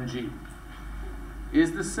 L-U-N-G.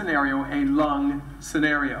 Is the scenario a lung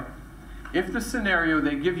scenario? If the scenario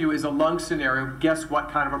they give you is a lung scenario, guess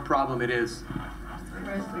what kind of a problem it is?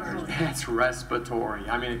 Respiratory. It's respiratory.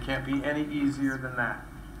 I mean, it can't be any easier than that.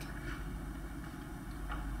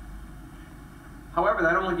 However,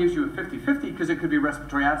 that only gives you a 50-50 because it could be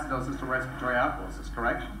respiratory acidosis or respiratory alkalosis,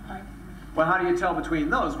 correct? Right. Well, how do you tell between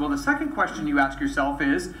those? Well, the second question you ask yourself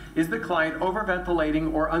is the client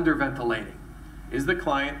overventilating or underventilating? Is the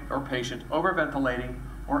client or patient overventilating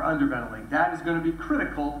or underventilating? That is going to be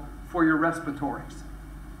critical for your respiratories.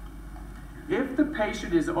 If the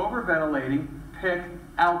patient is overventilating, pick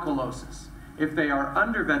alkalosis. If they are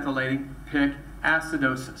underventilating, pick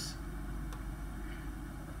acidosis.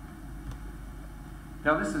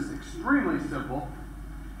 Now this is extremely simple.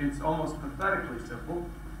 It's almost pathetically simple.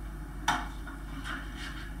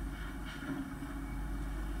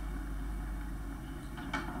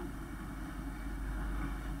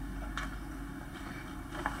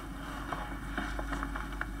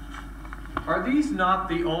 Are these not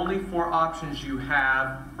the only four options you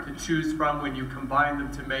have to choose from when you combine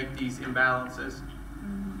them to make these imbalances?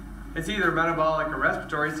 It's either metabolic or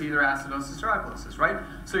respiratory, it's either acidosis or alkalosis, right?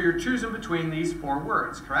 So you're choosing between these four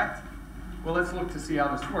words, correct? Well, let's look to see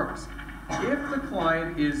how this works. If the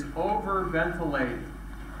client is overventilating,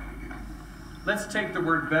 let's take the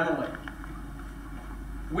word ventilate.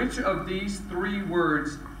 Which of these three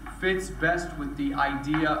words fits best with the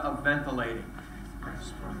idea of ventilating?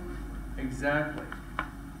 Exactly.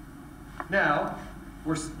 Now,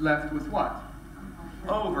 we're left with what?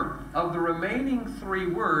 Over. Of the remaining three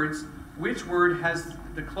words, which word has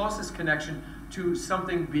the closest connection to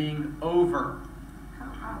something being over?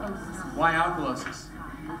 Why alkalosis?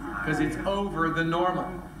 Because it's over the normal.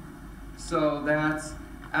 So that's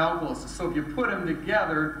alkalosis. So if you put them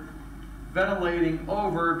together, ventilating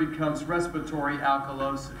over becomes respiratory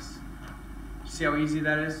alkalosis. See how easy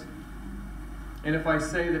that is? And if I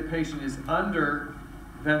say the patient is under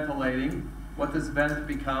ventilating, what does vent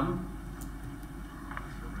become?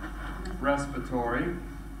 Respiratory.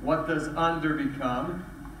 What does under become?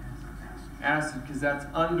 Acid, because that's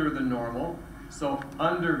under the normal. So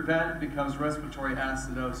under vent becomes respiratory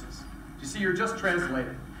acidosis. You see, you're just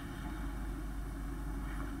translating.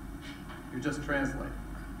 You're just translating.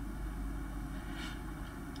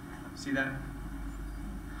 See that?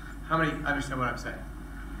 How many understand what I'm saying?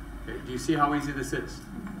 Okay, do you see how easy this is?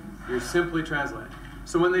 You're simply translating.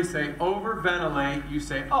 So when they say overventilate, you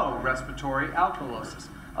say, oh, respiratory alkalosis.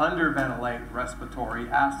 Underventilate, respiratory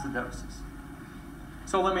acidosis.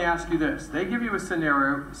 So let me ask you this. They give you a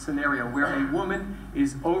scenario where a woman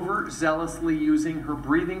is overzealously using her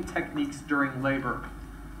breathing techniques during labor.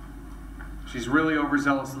 She's really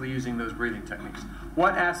overzealously using those breathing techniques.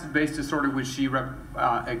 What acid-base disorder would she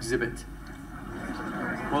exhibit?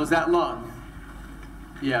 Well, is that lung?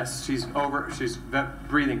 Yes, she's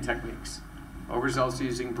breathing techniques. Overzealously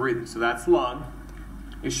using breathing, so that's lung.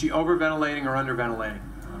 Is she overventilating or underventilating?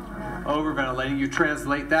 Overventilating. You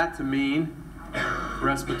translate that to mean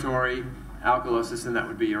respiratory alkalosis, and that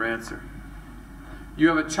would be your answer. You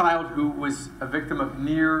have a child who was a victim of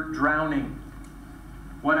near drowning.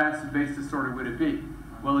 What acid-base disorder would it be?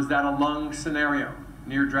 Well, is that a lung scenario,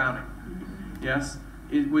 near drowning? Yes?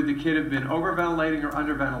 Would the kid have been overventilating or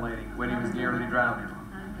underventilating when he was nearly drowning?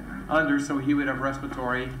 Under, so he would have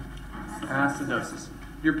respiratory acidosis.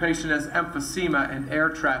 Your patient has emphysema and air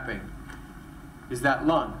trapping. Is that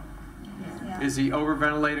lung? Yeah. Is he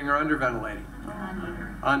overventilating or underventilating?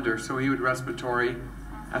 Under, so he would respiratory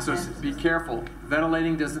acidosis. Be careful.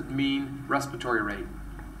 Ventilating doesn't mean respiratory rate.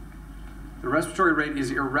 The respiratory rate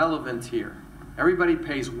is irrelevant here. Everybody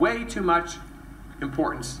pays way too much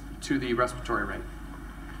importance to the respiratory rate.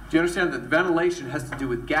 Do you understand that ventilation has to do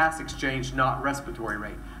with gas exchange, not respiratory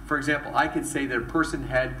rate? For example, I could say that a person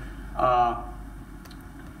had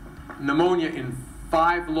pneumonia in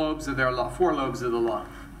 4 lobes of the lung.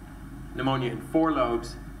 Pneumonia in 4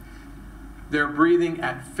 lobes. They're breathing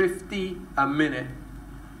at 50 a minute,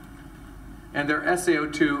 and their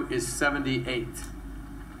SaO2 is 78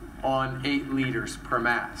 on 8 liters per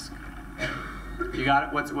mask. You got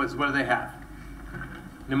it? What do they have?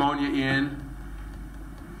 Pneumonia in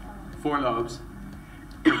 4 lobes.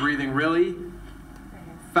 They're breathing really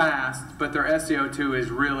fast, but their SaO2 is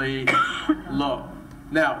really low.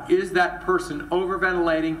 Now, is that person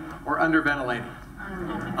overventilating or underventilating?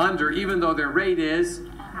 Under, even though their rate is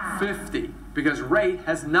 50, because rate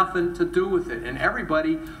has nothing to do with it. And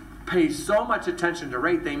everybody pays so much attention to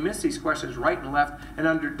rate, they miss these questions right and left and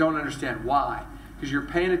don't understand why. Because you're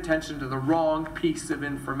paying attention to the wrong piece of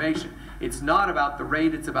information. It's not about the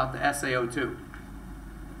rate, it's about the SaO2.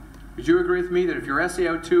 Would you agree with me that if your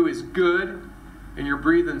SaO2 is good and you're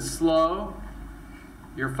breathing slow,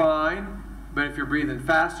 you're fine, but if you're breathing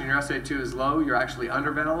fast and your SaO2 is low, you're actually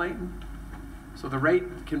underventilating? So the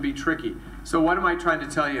rate can be tricky. So what am I trying to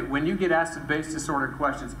tell you? When you get acid-base disorder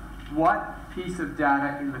questions, what piece of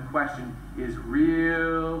data in the question is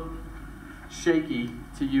real shaky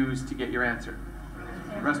to use to get your answer?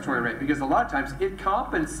 Respiratory rate. Because a lot of times it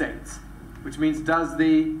compensates, which means does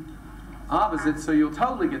the opposite, so you'll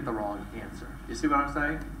totally get the wrong answer. You see what I'm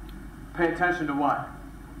saying? Pay attention to what?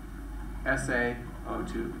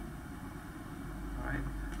 SaO2.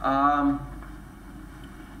 All right.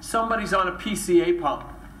 Somebody's on a PCA pump.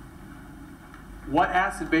 What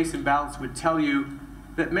acid-base imbalance would tell you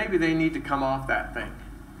that maybe they need to come off that thing?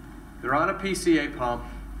 They're on a PCA pump.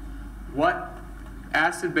 What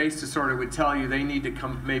acid-base disorder would tell you they need to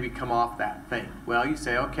maybe come off that thing? Well, you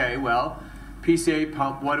say, okay, well, PCA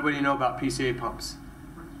pump, what do you know about PCA pumps?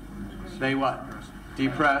 They what?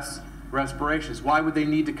 Depress respirations. Why would they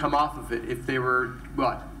need to come off of it if they were,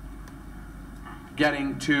 what?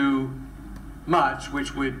 Getting too much,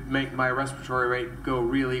 which would make my respiratory rate go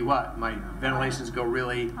really what? My ventilations go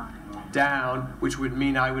really down, which would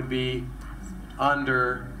mean I would be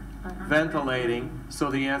under ventilating,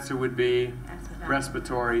 so the answer would be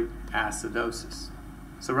respiratory acidosis.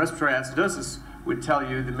 So respiratory acidosis would tell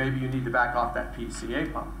you that maybe you need to back off that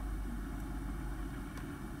PCA pump.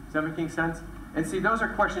 Is that making sense? And see, those are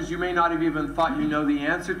questions you may not have even thought you know the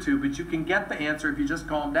answer to, but you can get the answer if you just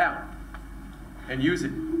calm down and use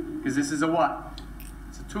it. Because this is a what?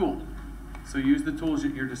 It's a tool. So use the tools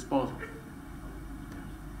at your disposal.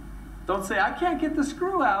 Don't say, I can't get the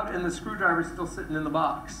screw out, and the screwdriver's still sitting in the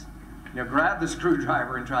box. You know, grab the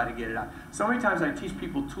screwdriver and try to get it out. So many times I teach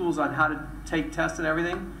people tools on how to take tests and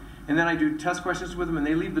everything, and then I do test questions with them, and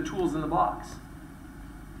they leave the tools in the box.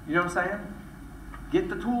 You know what I'm saying? Get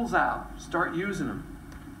the tools out. Start using them.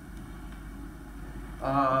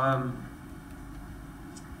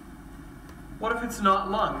 What if it's not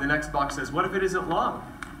lung? The next box says, what if it isn't lung?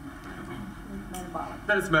 It's metabolic.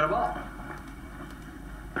 Then it's metabolic.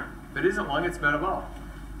 If it isn't lung, it's metabolic.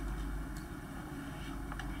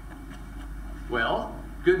 Well,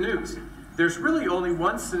 good news. There's really only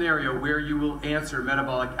one scenario where you will answer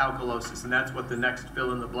metabolic alkalosis, and that's what the next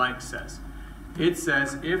fill in the blank says. It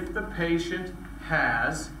says if the patient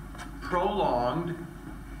has prolonged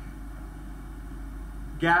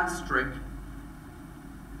gastric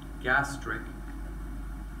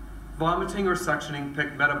vomiting or suctioning,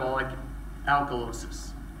 pick metabolic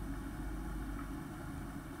alkalosis.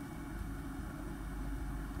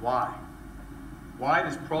 Why? Why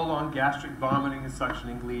does prolonged gastric vomiting and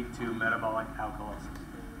suctioning lead to metabolic alkalosis?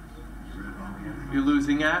 You're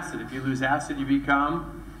losing acid. If you lose acid, you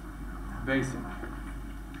become basic.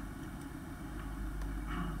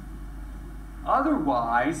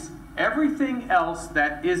 Otherwise, everything else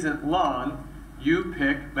that isn't lung, you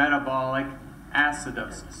pick metabolic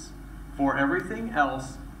acidosis. For everything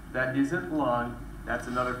else that isn't lung, that's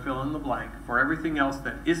another fill in the blank. For everything else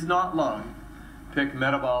that is not lung, pick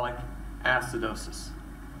metabolic acidosis.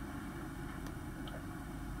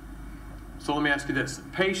 So let me ask you this. A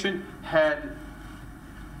patient had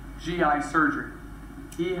GI surgery.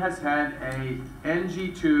 He has had a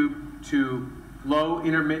NG tube to low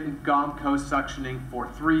intermittent GOMCO suctioning for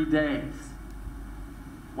 3 days.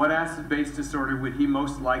 What acid-base disorder would he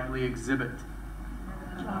most likely exhibit?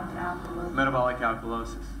 Metabolic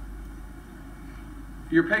alkalosis.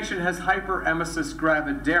 Your patient has hyperemesis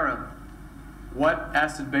gravidarum. What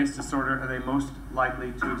acid-base disorder are they most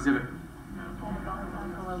likely to exhibit?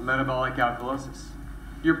 Metabolic alkalosis.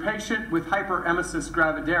 Your patient with hyperemesis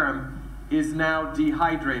gravidarum is now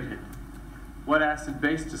dehydrated. What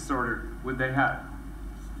acid-base disorder would they have?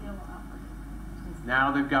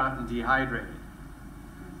 Now they've gotten dehydrated.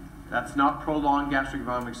 That's not prolonged gastric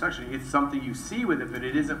vomiting suctioning. It's something you see with it, but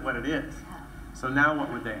it isn't what it is. So now what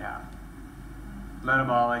would they have?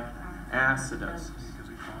 Metabolic acidosis. Because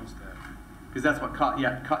it caused that. Because that's what caused,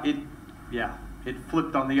 it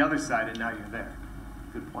flipped on the other side and now you're there.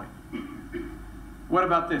 Good point. What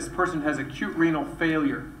about this? Person has acute renal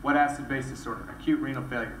failure. What acid-base disorder? Acute renal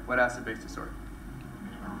failure. What acid-base disorder?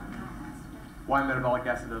 Why metabolic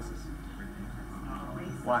acidosis?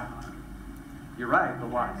 Why? You're right, but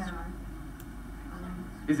why?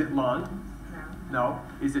 Is it lung? No.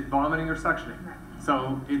 Is it vomiting or suctioning?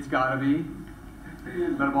 So it's got to be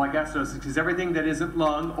metabolic acidosis, because everything that isn't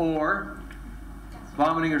lung or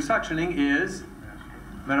vomiting or suctioning is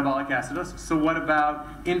metabolic acidosis. So what about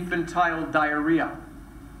infantile diarrhea?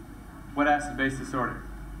 What acid-base disorder?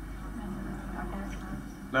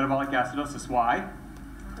 Metabolic acidosis. Why?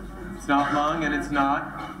 It's not lung and it's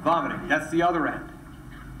not vomiting. That's the other end.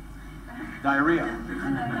 Diarrhea.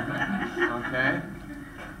 Okay.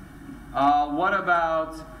 What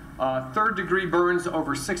about third-degree burns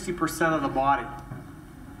over 60% of the body?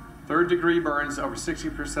 Third-degree burns over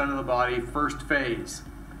 60% of the body, first phase.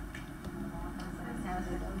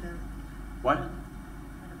 What?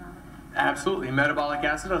 Absolutely, metabolic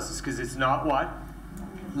acidosis, because it's not what?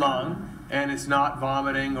 Lung, and it's not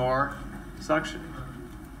vomiting or suctioning.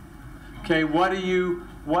 Okay, what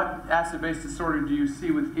acid-base disorder do you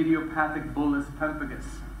see with idiopathic bullous pemphigus?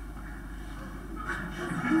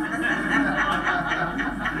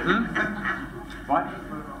 What?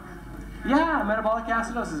 Yeah, metabolic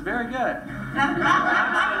acidosis, very good.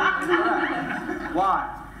 Absolutely correct.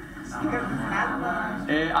 Why?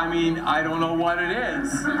 I mean, I don't know what it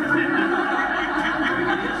is. It is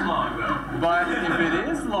long, though. But if it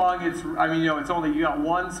is long, it's, I mean, it's only, you got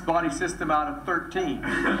one body system out of 13.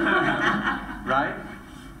 Right?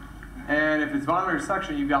 And if it's vomiting or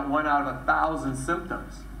suction, you've got 1 out of 1,000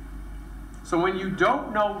 symptoms. So when you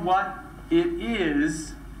don't know what it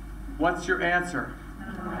is, what's your answer?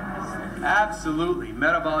 Absolutely,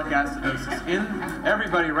 metabolic acidosis. In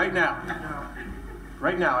everybody right now,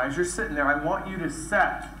 as you're sitting there, I want you to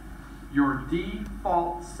set your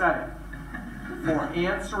default setting for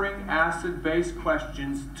answering acid-base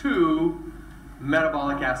questions to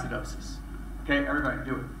metabolic acidosis. Okay, everybody,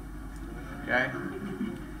 do it. Okay?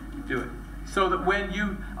 Do it. So that when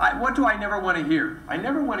you, what do I never want to hear? I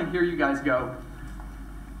never want to hear you guys go,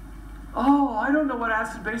 oh, I don't know what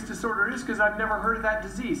acid-base disorder is because I've never heard of that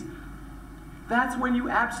disease. That's when you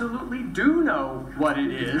absolutely do know what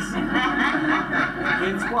it is.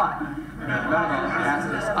 It's what? Metabolic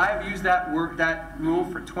acidosis. I've used that rule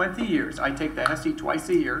for 20 years. I take the HESI twice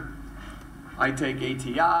a year. I take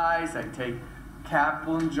ATIs, I take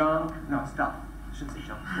Kaplan junk. No, stop. shouldn't say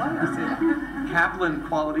junk. Why did I say that? Kaplan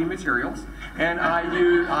Quality Materials. And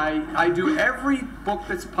I do every book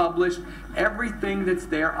that's published, everything that's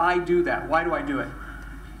there, I do that. Why do I do it?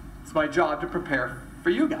 It's my job to prepare for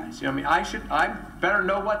you guys. You know, I better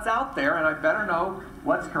know what's out there, and I better know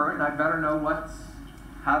what's current, and I better know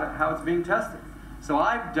how it's being tested. So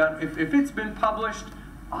I've done, if it's been published,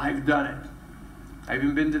 I've done it. I've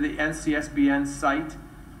even been to the NCSBN site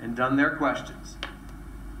and done their questions.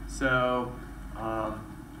 So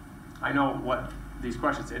I know what these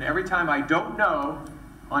questions, and every time I don't know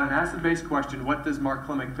on an acid-base question, what does Marl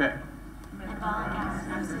Klimex pick?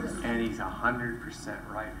 And he's 100%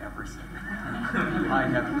 right every single time. I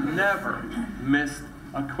have never missed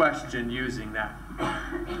a question using that.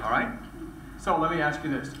 All right? So let me ask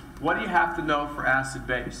you this. What do you have to know for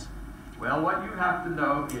acid-base? Well, what you have to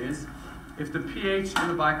know is if the pH and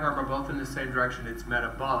the bicarb are both in the same direction, it's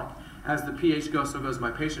metabolic. As the pH goes, so goes my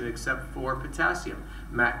patient, except for potassium.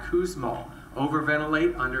 Matt Kuzmal.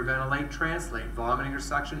 Overventilate, underventilate, translate. Vomiting or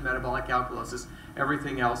suction, metabolic alkalosis.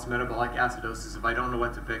 Everything else, metabolic acidosis. If I don't know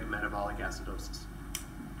what to pick, metabolic acidosis.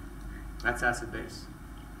 That's acid-base.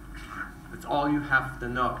 That's all you have to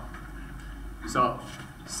know. So,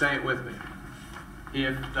 say it with me.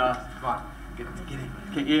 If the, come on, get it.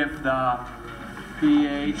 Okay, if the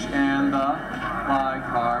pH and the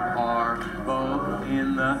bicarb are both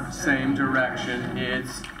in the same direction,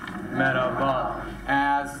 it's metabolic.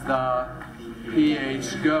 As the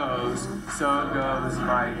pH goes, so goes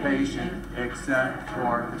my patient, except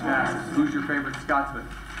for potassium. Who's your favorite Scotsman?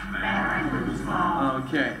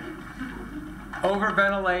 Okay.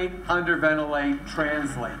 Overventilate, underventilate,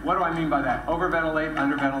 translate. What do I mean by that? Overventilate,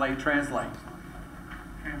 underventilate, translate.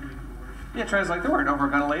 Yeah, translate the word.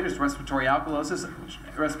 Overventilate is respiratory alkalosis.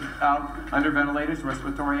 Underventilate is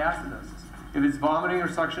respiratory acidosis. If it's vomiting or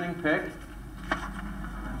suctioning, pick.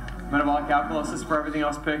 Metabolic alkalosis. For everything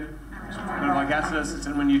else, pick. Metabolic acidosis.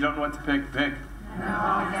 And when you don't know what to pick, pick.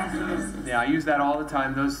 Yeah, I use that all the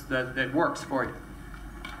time. That works for you.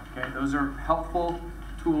 Okay, those are helpful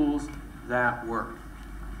tools that work.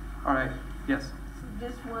 All right, yes? So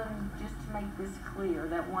this one, just to make this clear,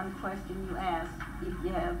 that one question you asked, if you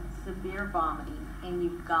have severe vomiting and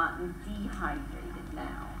you've gotten dehydrated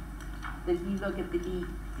now, that you look at the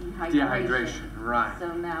dehydration. Right.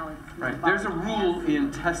 So now it's right. There's a rule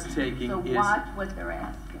in test taking. So watch what they're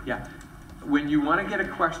asking. Yeah. When you want to get a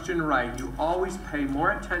question right, you always pay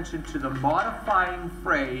more attention to the modifying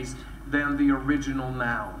phrase than the original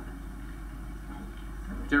noun.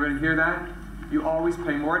 Did everybody hear that? You always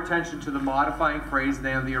pay more attention to the modifying phrase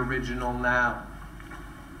than the original noun.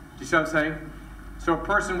 Do you see what I'm saying? So a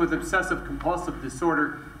person with obsessive compulsive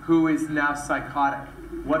disorder who is now psychotic,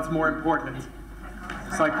 what's more important?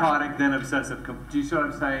 Psychotic than obsessive. Do you see what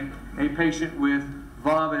I'm saying? A patient with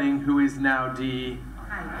vomiting who is now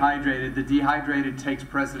dehydrated. The dehydrated takes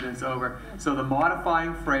precedence over. So the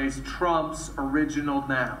modifying phrase trumps original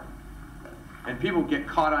noun. And people get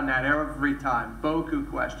caught on that every time. Beaucoup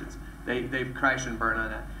questions. They crash and burn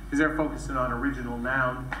on that. Because they're focusing on original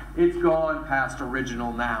noun. It's gone past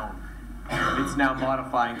original noun. It's now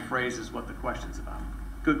modifying phrase is what the question's about.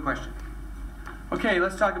 Good question. Okay,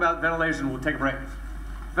 let's talk about ventilators and we'll take a break.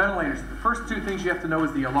 Ventilators, the first two things you have to know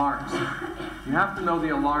is the alarms. You have to know the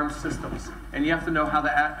alarm systems. And you have to know how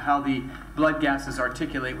the blood gases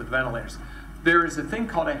articulate with ventilators. There is a thing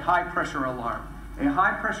called a high pressure alarm. A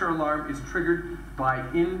high pressure alarm is triggered by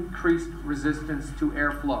increased resistance to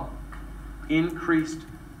airflow. Increased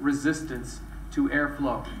resistance to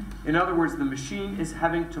airflow. In other words, the machine is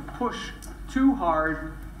having to push too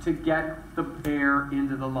hard to get the air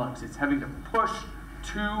into the lungs. It's having to push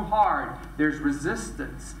too hard. There's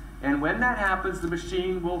resistance. And when that happens, the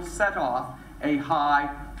machine will set off a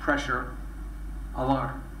high pressure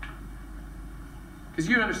alarm. Because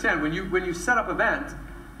you understand, when you set up a vent,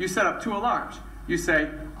 you set up two alarms. You say,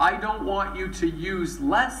 I don't want you to use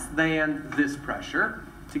less than this pressure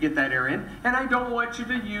to get that air in, and I don't want you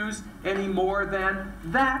to use any more than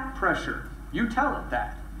that pressure. You tell it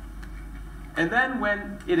that. And then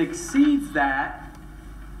when it exceeds that,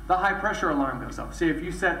 the high pressure alarm goes off. Say if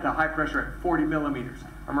you set the high pressure at 40 millimeters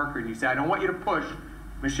of mercury, and you say, I don't want you to push,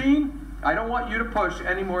 machine, I don't want you to push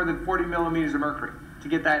any more than 40 millimeters of mercury to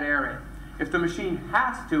get that air in. If the machine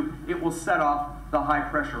has to, it will set off the high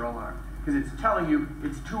pressure alarm. Because it's telling you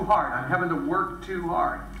it's too hard. I'm having to work too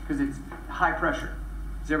hard because it's high pressure.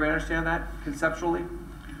 Does everybody understand that conceptually?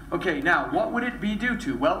 Okay, now what would it be due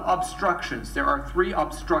to? Well, obstructions. There are three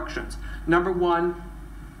obstructions. Number one,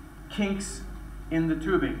 kinks in the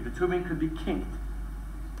tubing. The tubing could be kinked.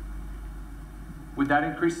 Would that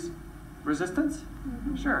increase resistance?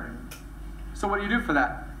 Mm-hmm. Sure. So what do you do for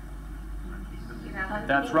that?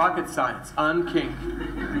 That's rocket science. Unkink.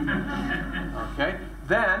 Okay.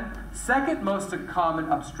 Then, second most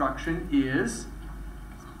common obstruction is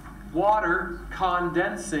water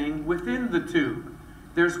condensing within the tube.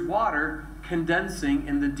 There's water condensing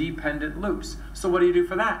in the dependent loops. So what do you do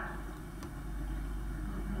for that?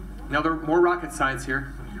 Now there are more rocket science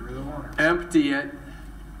here. Get rid of the water. Empty it.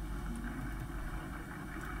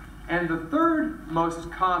 And the third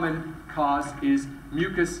most common cause is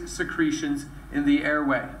mucus secretions in the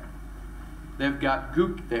airway. They've got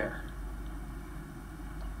goop there.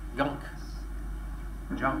 Gunk.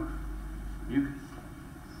 Junk. Mucus.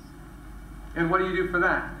 And what do you do for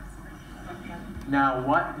that? Now,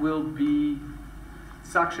 what will be,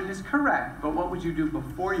 suction is correct, but what would you do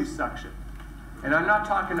before you suction? And I'm not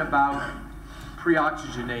talking about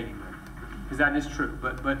pre-oxygenating them, because that is true,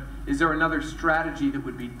 but is there another strategy that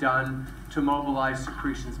would be done to mobilize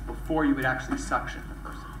secretions before you would actually suction the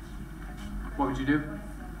person? What would you do?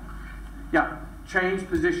 Yeah, change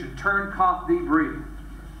position, turn, cough, deep, breathe.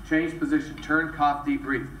 Change position, turn, cough, deep,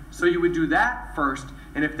 breathe. So you would do that first,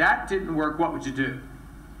 and if that didn't work, what would you do?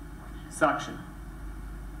 Suction.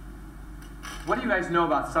 What do you guys know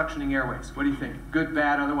about suctioning airways? What do you think? Good,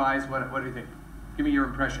 bad, otherwise? What do you think? Give me your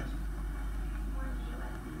impression.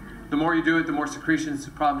 The more you do it, the more secretions,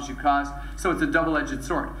 problems you cause. So it's a double-edged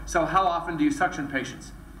sword. So how often do you suction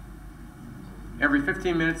patients? Every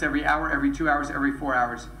 15 minutes, every hour, every 2 hours, every 4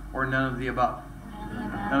 hours, or none of the above?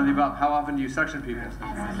 None of the above. How often do you suction people?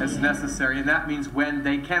 As necessary. And that means when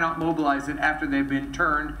they cannot mobilize it after they've been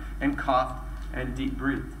turned and coughed and deep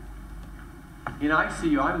breathed. In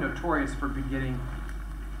ICU, I'm notorious for beginning,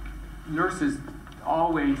 nurses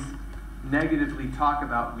always negatively talk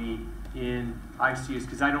about me in ICUs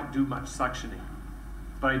because I don't do much suctioning,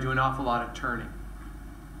 but I do an awful lot of turning.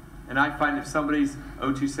 And I find if somebody's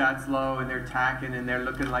O2 sat's low and they're tacking and they're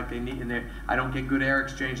looking like they need, and I don't get good air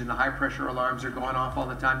exchange and the high pressure alarms are going off all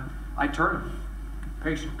the time, I turn them.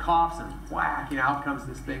 Patient coughs and whack, out comes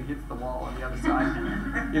this thing, hits the wall on the other side,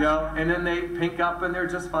 and then they pink up and they're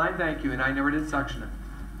just fine, thank you, and I never did suction him.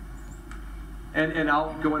 And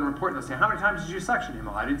I'll go and report and they'll say, how many times did you suction him?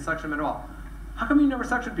 Well, I didn't suction him at all. How come you never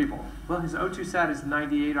suction people? Well, his O2 sat is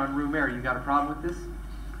 98 on room air. You got a problem with this?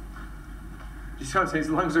 You see what I'm saying?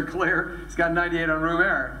 His lungs are clear. He's got 98 on room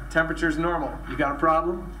air. Temperature's normal. You got a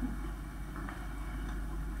problem?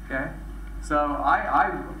 Okay? So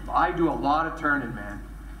I do a lot of turning, man.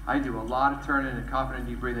 I do a lot of turning and coughing and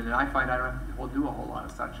deep breathing, and I find I don't have to do a whole lot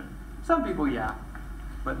of suction. Some people, yeah,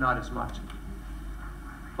 but not as much.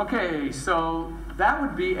 Okay, so that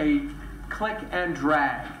would be a click and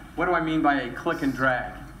drag. What do I mean by a click and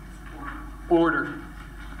drag? Order.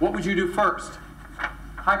 What would you do first?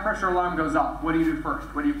 High pressure alarm goes up. What do you do first?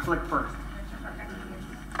 What do you click first?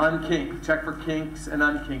 Unkink. Check for kinks and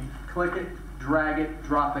unkink. Click it, drag it,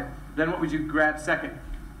 drop it. Then what would you grab second?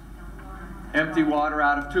 Empty water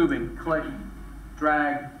out of tubing. Click,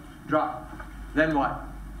 drag, drop. Then what?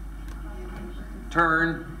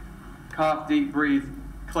 Turn, cough, deep, breathe.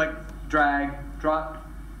 Click, drag, drop.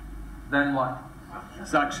 Then what?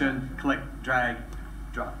 Suction, click, drag,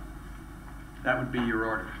 drop. That would be your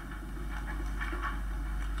order.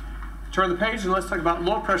 Turn the page and let's talk about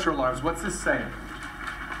low pressure alarms. What's this saying?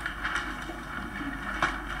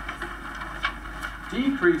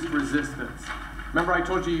 Decreased resistance. Remember I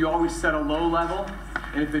told you you always set a low level,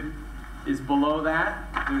 and if it is below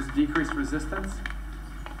that, there's decreased resistance.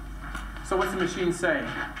 So what's the machine saying?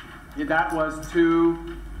 Yeah, that was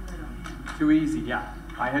too easy, yeah.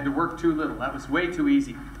 I had to work too little. That was way too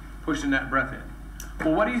easy, pushing that breath in.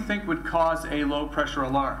 Well, what do you think would cause a low pressure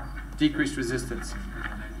alarm? Decreased resistance.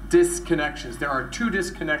 Disconnections. There are two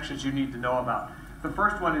disconnections you need to know about. The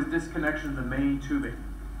first one is disconnection of the main tubing.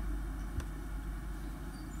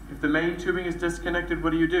 If the main tubing is disconnected,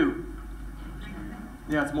 what do you do?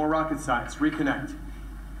 Yeah, it's more rocket science. Reconnect.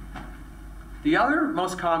 The other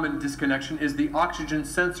most common disconnection is the oxygen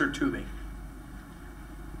sensor tubing.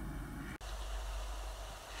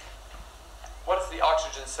 What's the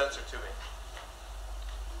oxygen sensor tubing?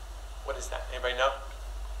 What is that? Anybody know?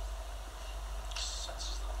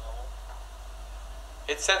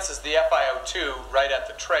 It senses the FiO2 right at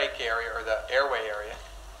the trach area or the airway area.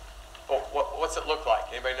 But what's it look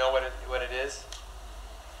like? Anybody know what it is?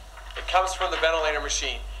 It comes from the ventilator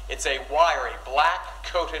machine. It's a wire, a black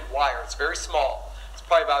coated wire. It's very small. It's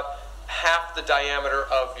probably about half the diameter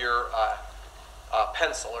of your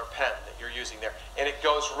pencil or pen that you're using there. And it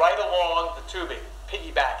goes right along the tubing,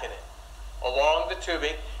 piggybacking it, along the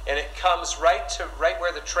tubing, and it comes right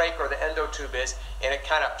where the trach or the endotube is, and it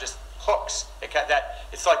kind of just hooks.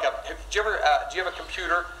 It's like do you have a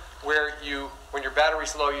computer where when your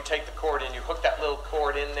battery's low, you take the cord and you hook that little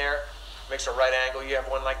cord in there, makes a right angle. You have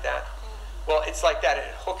one like that? Well, it's like that. It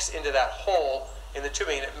hooks into that hole in the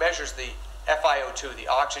tubing and it measures the FiO2, the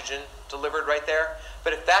oxygen delivered right there.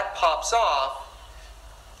 But if that pops off,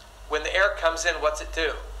 when the air comes in, what's it do?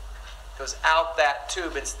 It goes out that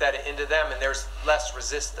tube instead of into them, and there's less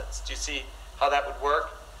resistance. Do you see how that would work?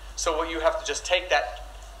 So what you have to just take that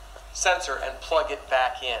sensor and plug it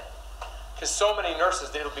back in. Because so many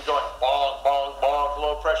nurses, it'll be going bong, bong, bong,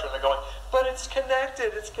 low pressure, and they're going, but it's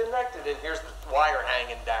connected, and here's the wire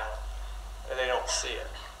hanging down, and they don't see it.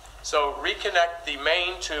 So reconnect the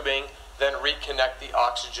main tubing, then reconnect the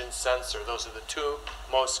oxygen sensor. Those are the two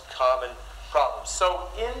most common problems. So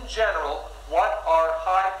in general, what are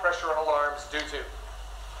high pressure alarms due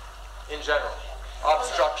to? In general,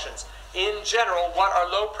 obstructions. In general, what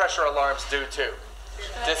are low pressure alarms due to?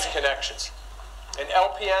 Disconnections. And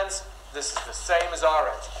LPNs, this is the same as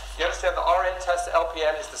RNs. You understand the RN test to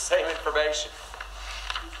LPN is the same information.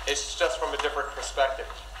 It's just from a different perspective.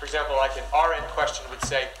 For example, like an RN question would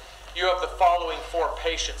say, you have the following 4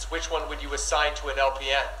 patients. Which one would you assign to an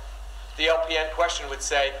LPN? The LPN question would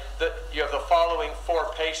say that you have the following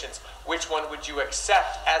 4 patients. Which one would you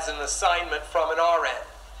accept as an assignment from an RN?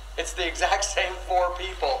 It's the exact same 4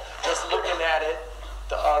 people, just looking at it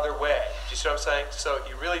the other way. Do you see what I'm saying? So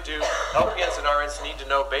you really do, LPNs and RNs need to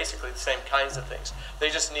know basically the same kinds of things. They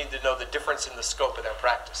just need to know the difference in the scope of their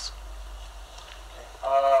practice.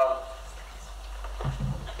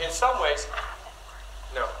 In some ways,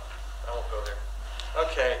 no, I won't go there.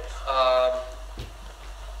 Okay.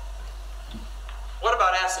 What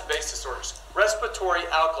about acid-base disorders? Respiratory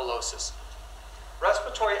alkalosis.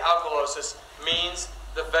 Respiratory alkalosis means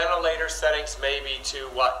the ventilator settings may be too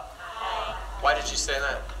what? High. Why did you say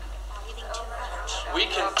that? Breathing too much. We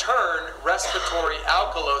can turn respiratory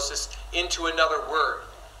alkalosis into another word.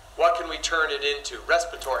 What can we turn it into?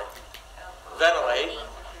 Respiratory. Ventilate.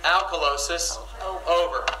 Alkalosis.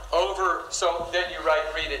 Over. So then you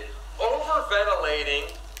read it.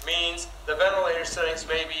 Overventilating means the ventilator settings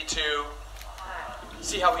may be too.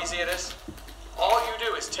 See how easy it is? All you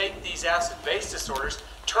do is take these acid-base disorders,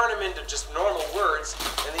 turn them into just normal words,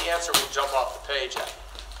 and the answer will jump off the page at you.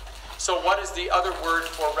 So what is the other word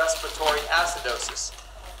for respiratory acidosis?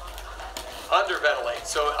 Underventilate.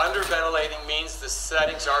 So underventilating means the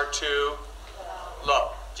settings are too low.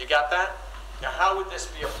 You got that? Now how would this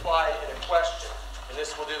be applied in a question? And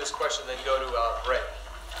we'll do this question, then go to a break.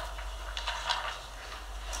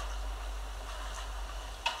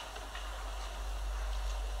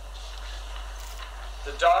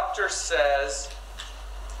 The doctor says,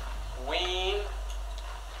 wean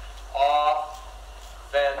off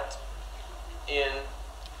vent in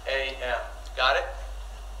AM. Got it?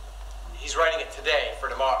 He's writing it today for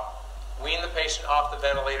tomorrow. Wean the patient off the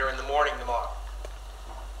ventilator in the morning tomorrow.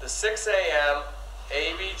 The 6 a.m.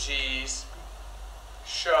 ABGs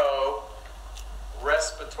show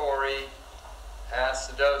respiratory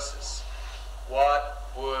acidosis. What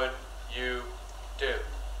would you do?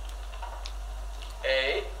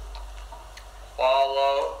 A,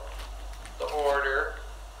 follow the order.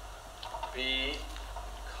 B,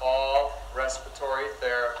 call respiratory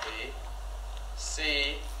therapy.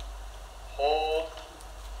 C, hold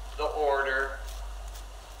the order,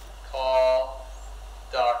 call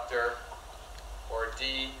doctor. Or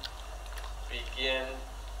D, begin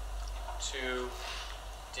to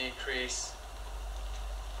decrease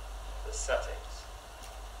the settings.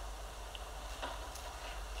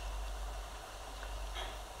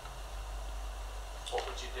 What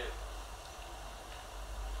would you do?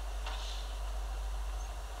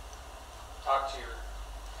 Talk to your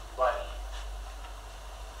buddy.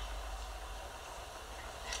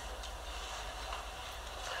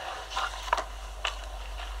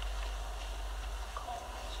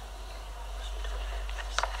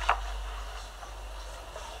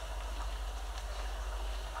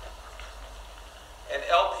 And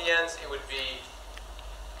LPNs, it would be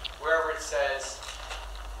wherever it says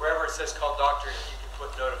call doctor, you can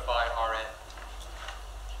put notify RN.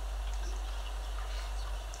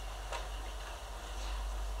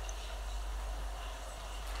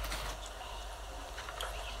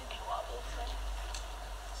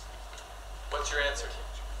 What's your answer?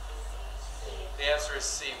 The answer is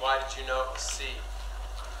C. Why did you know C?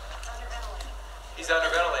 He's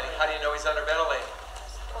underventilating. How do you know he's underventilating?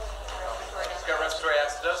 He's got respiratory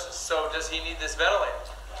acidosis. So does he need this ventilator?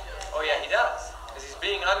 Oh yeah, he does. Because he's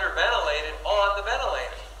being underventilated on the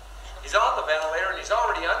ventilator. He's on the ventilator and he's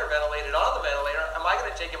already underventilated on the ventilator. Am I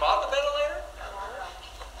going to take him off the ventilator?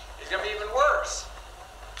 He's going to be even worse.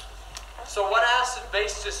 So what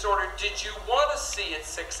acid-base disorder did you want to see at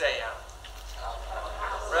 6 a.m.?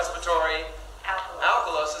 Respiratory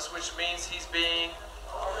alkalosis, which means he's being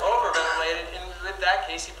overventilated. In that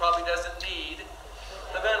case, he probably doesn't need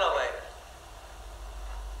the ventilator.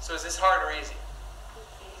 So is this hard or easy?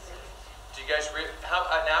 Do you guys,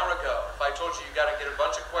 an hour ago, if I told you you got to get a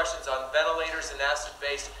bunch of questions on ventilators and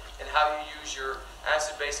acid-base and how you use your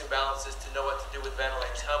acid-base imbalances to know what to do with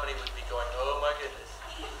ventilators, how many would be going, oh my goodness?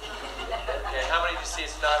 Okay, how many do you see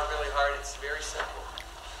it's not really hard? It's very simple.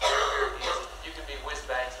 Very, very easy. You can be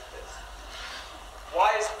whiz-bangs at this.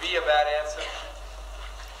 Why is B a bad answer?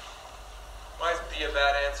 Why is B a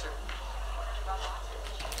bad answer?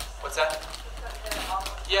 What's that?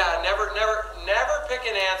 Yeah, never pick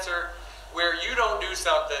an answer where you don't do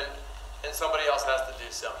something and somebody else has to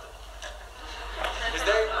do something. Because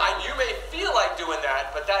you may feel like doing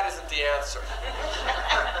that, but that isn't the answer.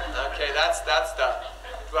 Okay, that's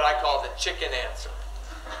what I call the chicken answer.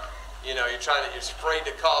 You know, you're afraid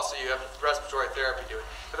to call, so you have respiratory therapy do it.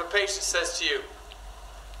 If a patient says to you,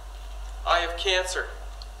 I have cancer,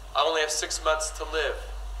 I only have 6 months to live.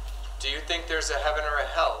 Do you think there's a heaven or a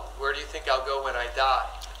hell? Where do you think I'll go when I die?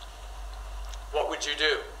 What would you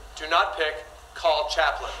do? Do not pick, call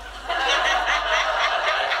chaplain.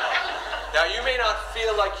 Now you may not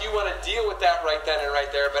feel like you want to deal with that right then and right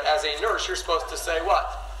there, but as a nurse you're supposed to say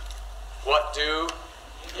what? What do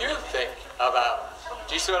you think about?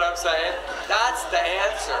 Do you see what I'm saying? That's the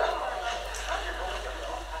answer.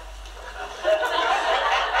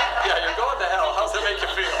 Yeah, you're going to hell. How's that make you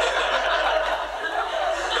feel?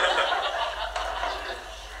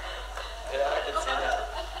 Yeah, I can see that.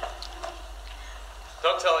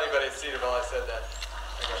 Don't tell anybody at Cedarville I said that.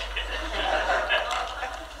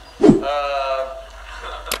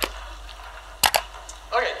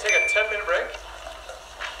 Okay, take a 10-minute break.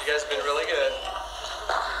 You guys have been really good.